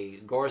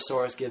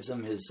 Gorosaurus gives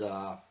him his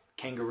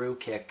kangaroo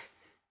kick,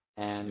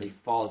 and he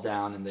falls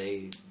down, and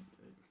they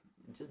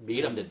just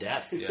beat him to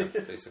death. Yeah,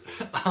 basically.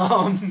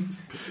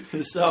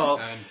 So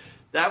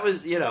that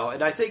was,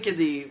 and I think in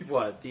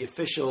the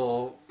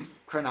official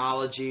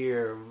chronology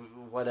or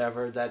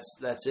whatever,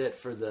 that's it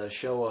for the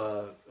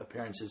Showa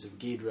appearances of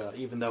Ghidra,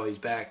 even though he's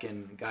back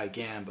in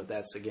Gigan, but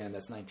that's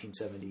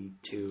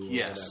 1972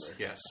 Yes, whatever.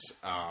 yes.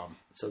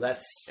 So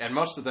that's... And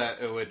most of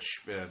that,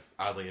 which,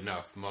 oddly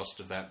enough, most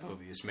of that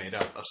movie is made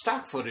up of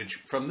stock footage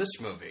from this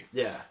movie.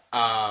 Yeah.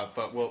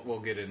 But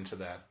we'll get into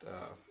that.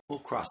 We'll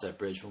cross that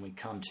bridge when we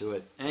come to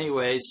it.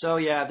 Anyway, so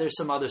yeah, there's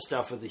some other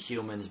stuff with the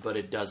humans, but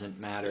it doesn't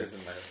matter.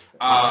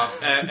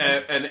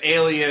 An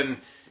alien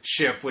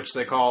ship, which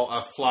they call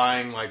a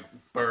flying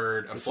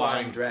bird, a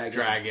flying dragon.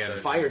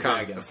 Fire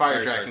dragon. The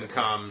fire dragon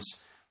comes.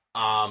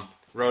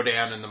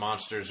 Rodan and the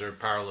monsters are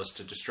powerless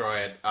to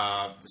destroy it.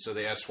 So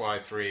the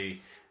SY-3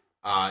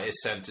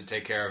 is sent to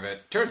take care of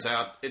it. Turns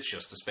out it's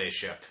just a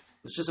spaceship.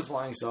 It's just a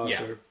flying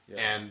saucer. Yeah.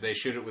 And they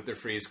shoot it with their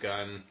freeze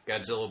gun.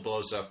 Godzilla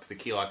blows up the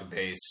Keelaka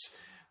base.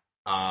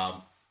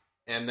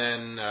 And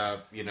then,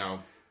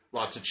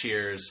 lots of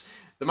cheers.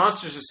 The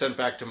monsters are sent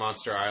back to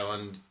Monster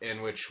Island,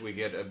 in which we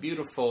get a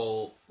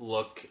beautiful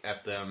look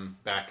at them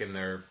back in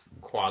their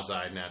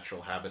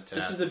quasi-natural habitat.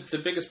 This is the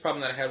biggest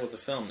problem that I had with the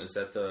film, is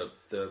that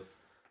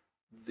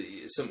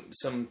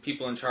some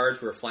people in charge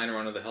were flying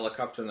around with a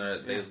helicopter,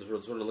 and they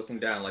were sort of looking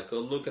down, like, oh,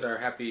 look at our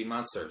happy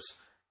monsters.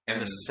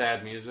 And the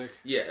sad music?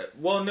 Yeah.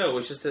 Well, no,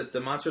 it's just that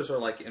the monsters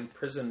are,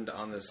 imprisoned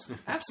on this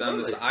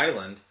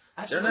island.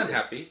 Absolutely. They're not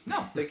happy.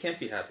 No. They can't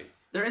be happy.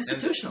 They're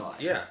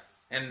institutionalized.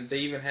 And they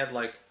even had,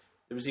 there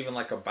was even,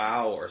 a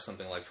bow or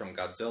something, from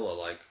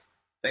Godzilla,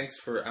 thanks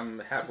for,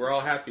 we're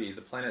all happy,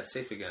 the planet's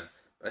safe again.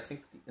 But I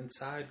think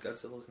inside,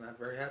 Godzilla's not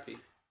very happy.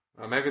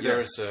 Maybe there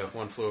was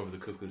One Flew Over the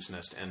Cuckoo's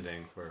Nest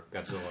ending where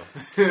Godzilla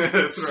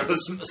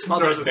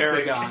smothers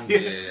Baragon.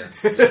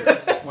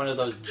 Yeah. One of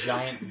those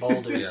giant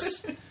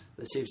boulders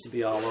that seems to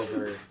be all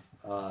over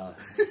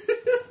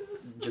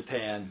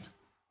Japan.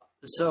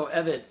 So,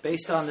 Emmett,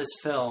 based on this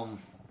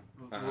film,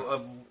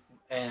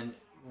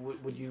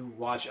 would you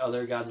watch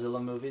other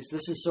Godzilla movies?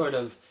 This is sort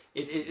of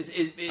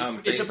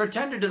it's a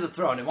pretender to the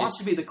throne. It wants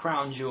to be the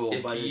crown jewel.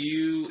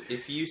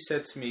 If you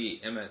said to me,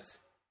 Emmett,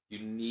 you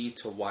need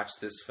to watch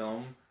this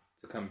film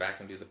to come back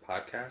and do the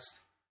podcast,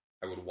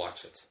 I would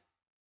watch it.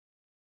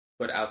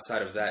 But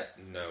outside of that,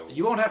 no.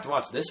 You won't have to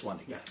watch this one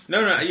again.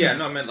 No, I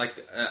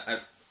meant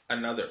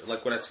another.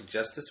 Would I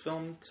suggest this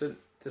film to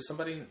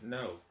somebody?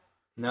 No.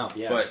 No,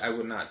 yeah. But I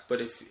would not.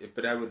 But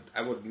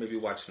I would maybe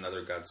watch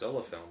another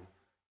Godzilla film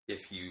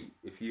if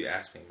you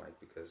ask me, Mike,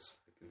 because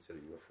I consider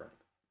you a friend.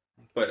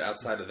 But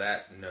outside of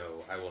that,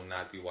 no, I will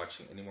not be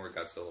watching any more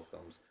Godzilla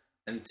films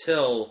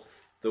until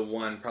the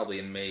one probably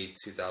in May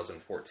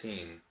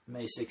 2014.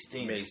 May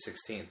 16th. May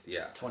 16th,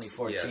 yeah.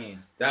 2014. Yeah.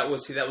 That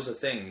was a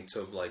thing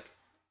to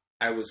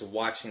I was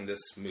watching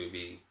this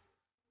movie.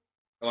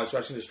 I was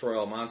watching Destroy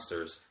All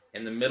Monsters.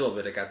 In the middle of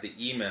it, I got the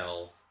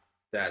email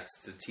that's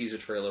the teaser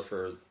trailer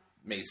for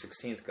May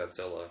 16th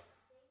Godzilla.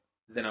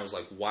 Then I was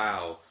like,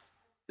 wow,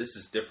 this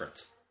is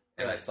different.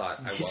 And I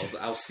thought,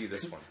 I'll see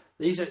this one.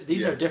 These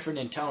are different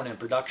in tone and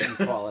production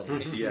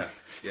quality. Yeah.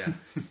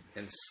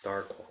 And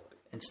star quality.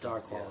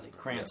 Yeah.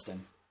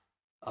 Cranston.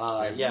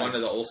 One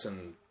of the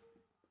Olsen.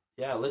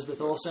 Yeah,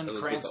 Elizabeth Olsen,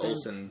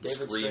 Cranston,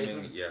 David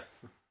screaming. Stratham.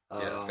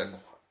 Yeah, it's got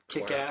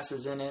Kick-Ass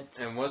is in it.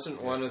 And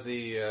wasn't one of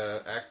the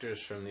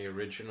actors from the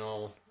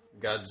original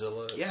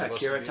Godzilla? Yeah,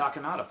 Akira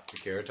Takanada.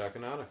 Akira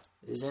Takanada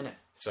is in it.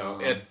 So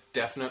a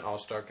definite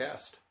all-star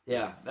cast.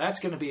 Yeah, that's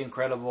going to be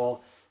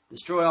incredible.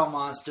 Destroy All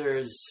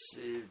Monsters.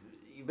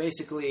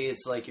 Basically,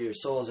 it's like your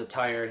soul is a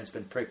tire and it's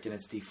been pricked and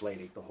it's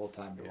deflating the whole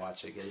time you're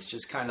watching it. It's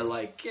just kind of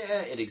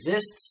it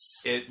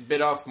exists. It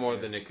bit off more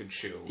than it could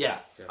chew. Yeah.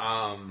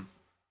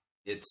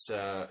 It's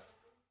I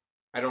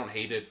don't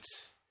hate it,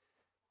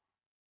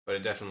 but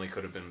it definitely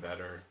could have been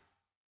better.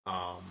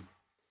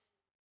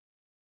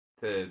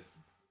 The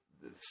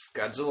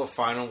Godzilla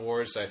Final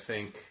Wars, I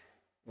think,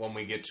 when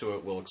we get to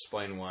it, we'll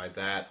explain why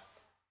that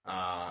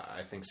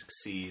I think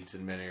succeeds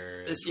in many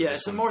areas.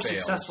 It's a more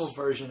successful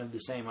version of the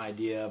same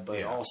idea,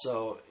 but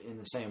also in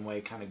the same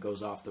way kind of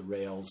goes off the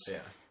rails. Yeah.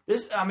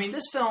 This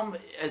film,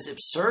 as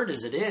absurd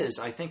as it is,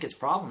 I think its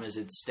problem is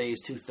it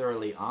stays too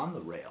thoroughly on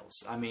the rails.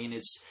 I mean,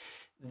 it's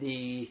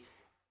the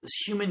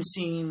human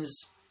scenes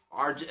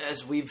are,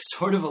 as we've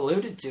sort of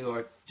alluded to,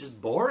 are just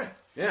boring.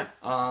 Yeah.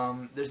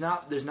 There's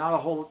not a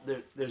whole.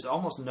 There's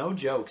almost no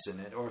jokes in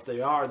it, or if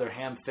they are, they're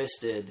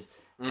ham-fisted,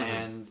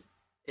 and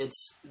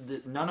it's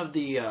none of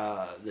the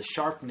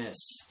sharpness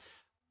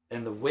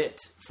and the wit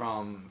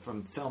from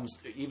films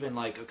even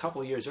like a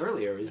couple of years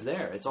earlier is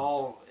there. It's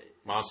all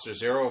Monster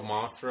Zero,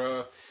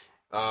 Mothra,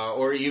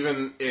 or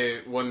even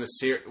when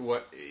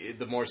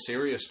the more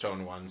serious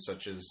tone ones,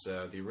 such as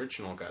the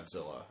original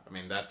Godzilla. I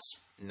mean, that's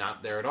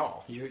not there at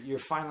all. You're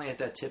finally at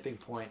that tipping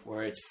point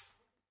where it's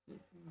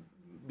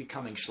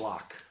becoming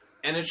schlock.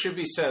 And it should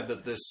be said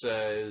that this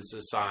is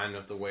a sign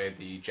of the way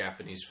the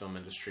Japanese film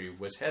industry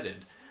was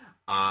headed.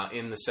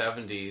 In the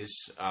 70s,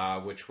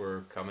 which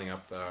we're coming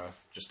up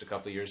just a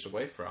couple of years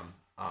away from,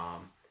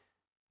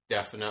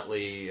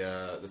 definitely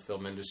the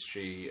film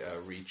industry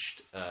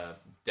reached a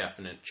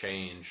definite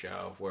change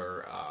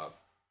where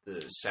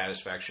the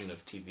satisfaction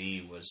of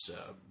TV was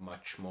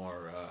much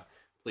more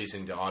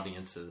pleasing to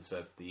audiences,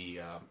 that the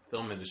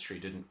film industry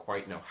didn't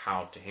quite know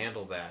how to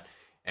handle that.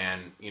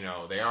 And,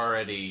 they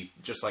already,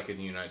 just like in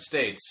the United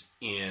States,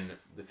 in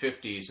the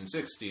 50s and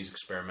 60s,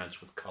 experiments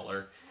with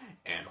color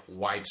and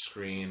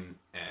widescreen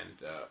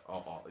and,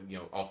 all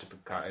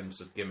different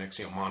kinds of gimmicks,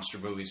 monster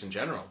movies in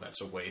general.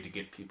 That's a way to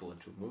get people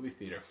into a movie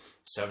theater.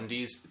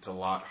 70s, it's a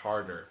lot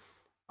harder.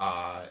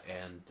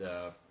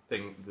 The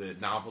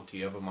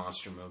novelty of a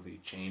monster movie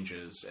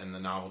changes, and the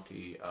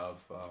novelty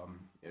of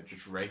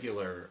just a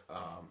regular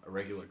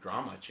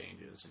drama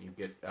changes, and you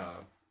get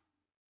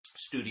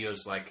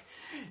studios like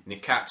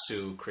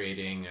Nikatsu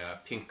creating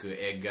Pinku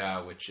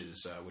Ega, which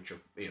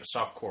are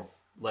softcore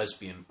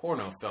lesbian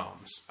porno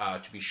films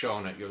to be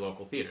shown at your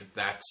local theater.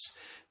 That's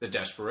the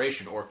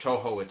desperation. Or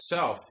Toho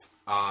itself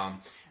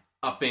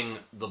upping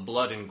the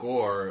blood and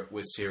gore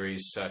with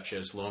series such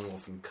as Lone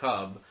Wolf and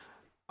Cub.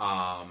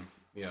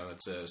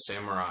 That's a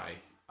samurai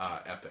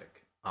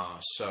epic.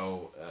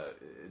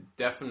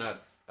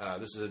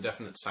 This is a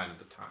definite sign of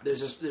the times.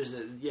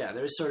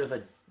 There's sort of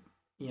a,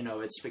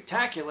 it's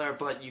spectacular,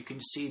 but you can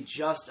see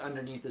just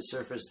underneath the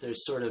surface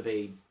there's sort of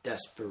a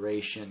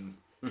desperation.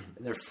 And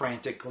they're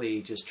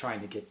frantically just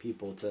trying to get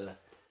people to,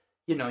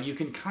 you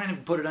can kind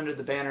of put it under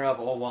the banner of,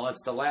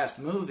 it's the last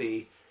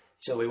movie,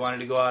 so we wanted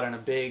to go out on a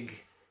big,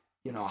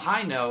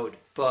 high note,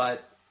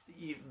 but,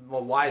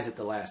 why is it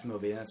the last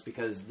movie? And that's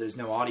because there's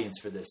no audience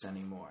for this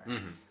anymore.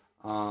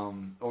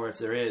 Or if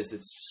there is,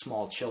 it's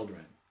small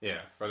children.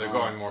 Yeah, or they're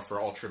going more for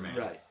Ultraman.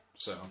 Right.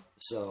 So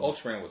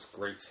Ultraman was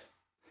great.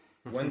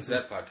 When's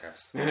that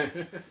podcast?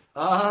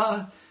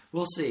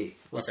 We'll see.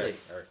 We'll see.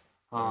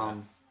 All right.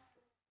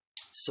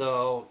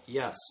 So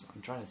yes,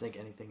 I'm trying to think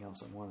anything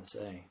else I want to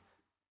say.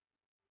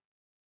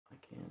 I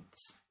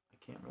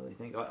can't really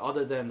think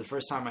other than the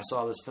first time I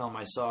saw this film.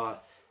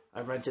 I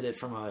rented it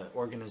from an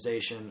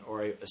organization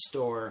or a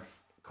store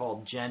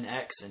called Gen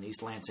X in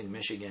East Lansing,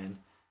 Michigan,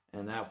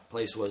 and that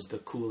place was the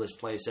coolest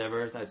place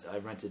ever. I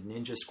rented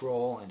Ninja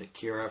Scroll and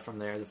Akira from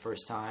there the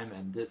first time,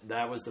 and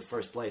that was the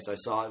first place I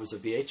saw. It was a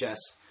VHS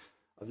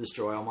of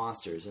Destroy All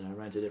Monsters, and I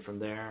rented it from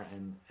there.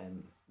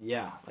 And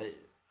yeah,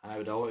 I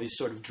would always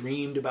sort of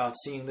dreamed about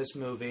seeing this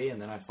movie,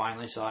 and then I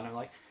finally saw it, and I'm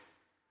like,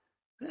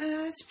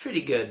 it's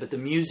pretty good. But the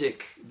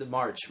music, the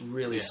march,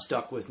 really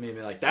stuck with me.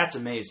 Like, that's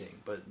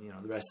amazing. But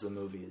the rest of the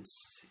movie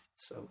it's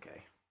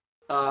okay.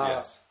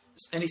 Yes.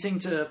 Anything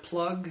to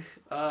plug,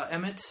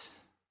 Emmett?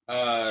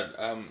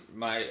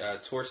 My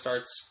tour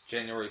starts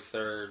January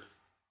 3rd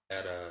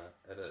at a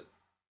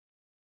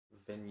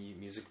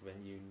music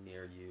venue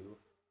near you.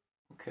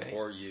 Okay.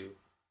 Or you.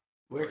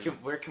 Where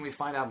can we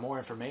find out more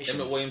information?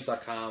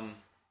 EmmettWilliams.com.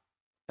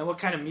 And what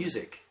kind of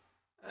music?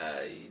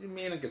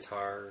 Me and a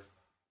guitar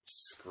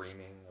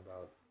screaming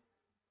about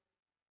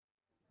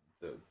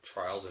the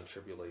trials and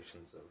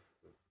tribulations of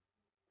the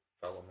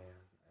fellow man.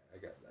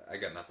 I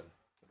got nothing.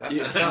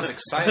 That sounds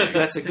exciting.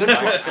 That's a good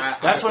plug.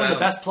 That's one of the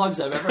best plugs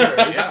I've ever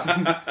heard.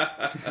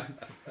 Yeah.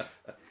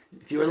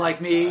 If you were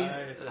like me,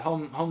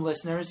 home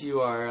listeners,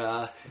 you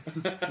are...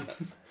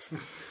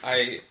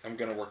 I'm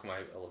going to work my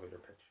elevator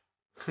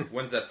pitch.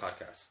 When's that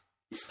podcast?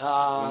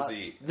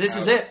 This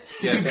is it.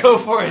 Yeah, Go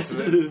for it.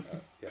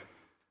 Yeah.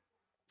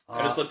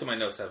 I just looked at my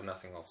notes. I have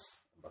nothing else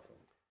about the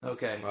movie.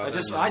 Okay. Well, I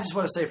just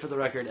want to say for the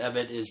record,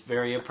 Emmett is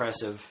very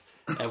impressive.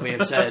 And we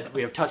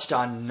have touched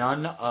on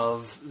none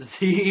of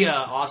the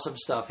awesome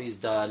stuff he's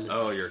done.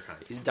 Oh, you're kind.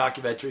 He's a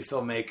documentary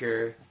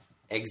filmmaker,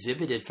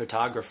 exhibited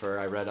photographer,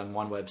 I read on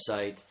one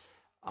website.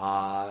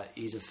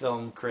 He's a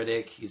film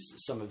critic.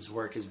 Some of his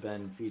work has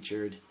been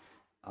featured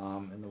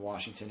in the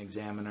Washington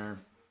Examiner,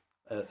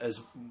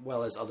 as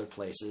well as other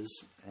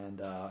places.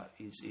 And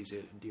he's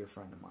a dear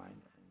friend of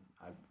mine.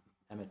 And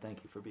Emmett,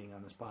 thank you for being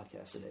on this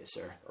podcast today,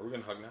 sir. Are we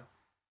going to hug now?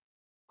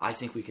 I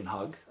think we can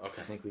hug.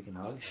 Okay. I think we can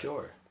hug.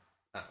 Sure.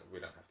 We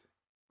don't have to.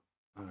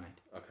 All right.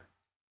 Okay.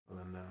 Well,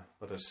 then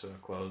let us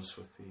close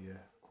with the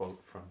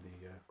quote from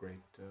the great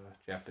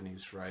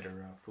Japanese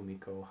writer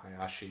Fumiko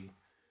Hayashi.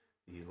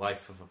 The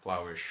life of a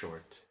flower is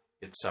short.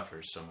 It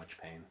suffers so much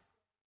pain.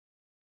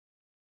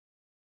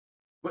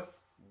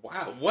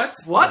 Wow, what?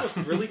 What? That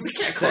was really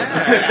sad. close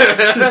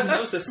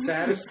That was the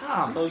saddest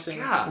closing.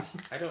 God.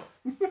 I don't...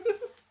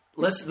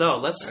 Let's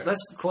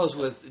close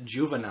with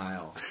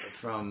Juvenile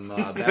from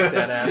Back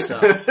That Ass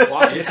Up.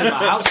 Walk into my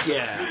house,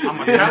 yeah. On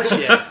my couch,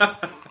 yeah.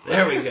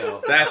 There we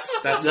go.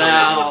 That's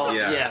now,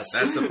 yeah. yes.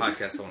 That's the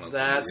podcast I want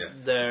to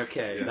listen to.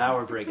 Okay. Yeah. Now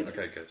we're breaking it.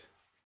 Okay, good.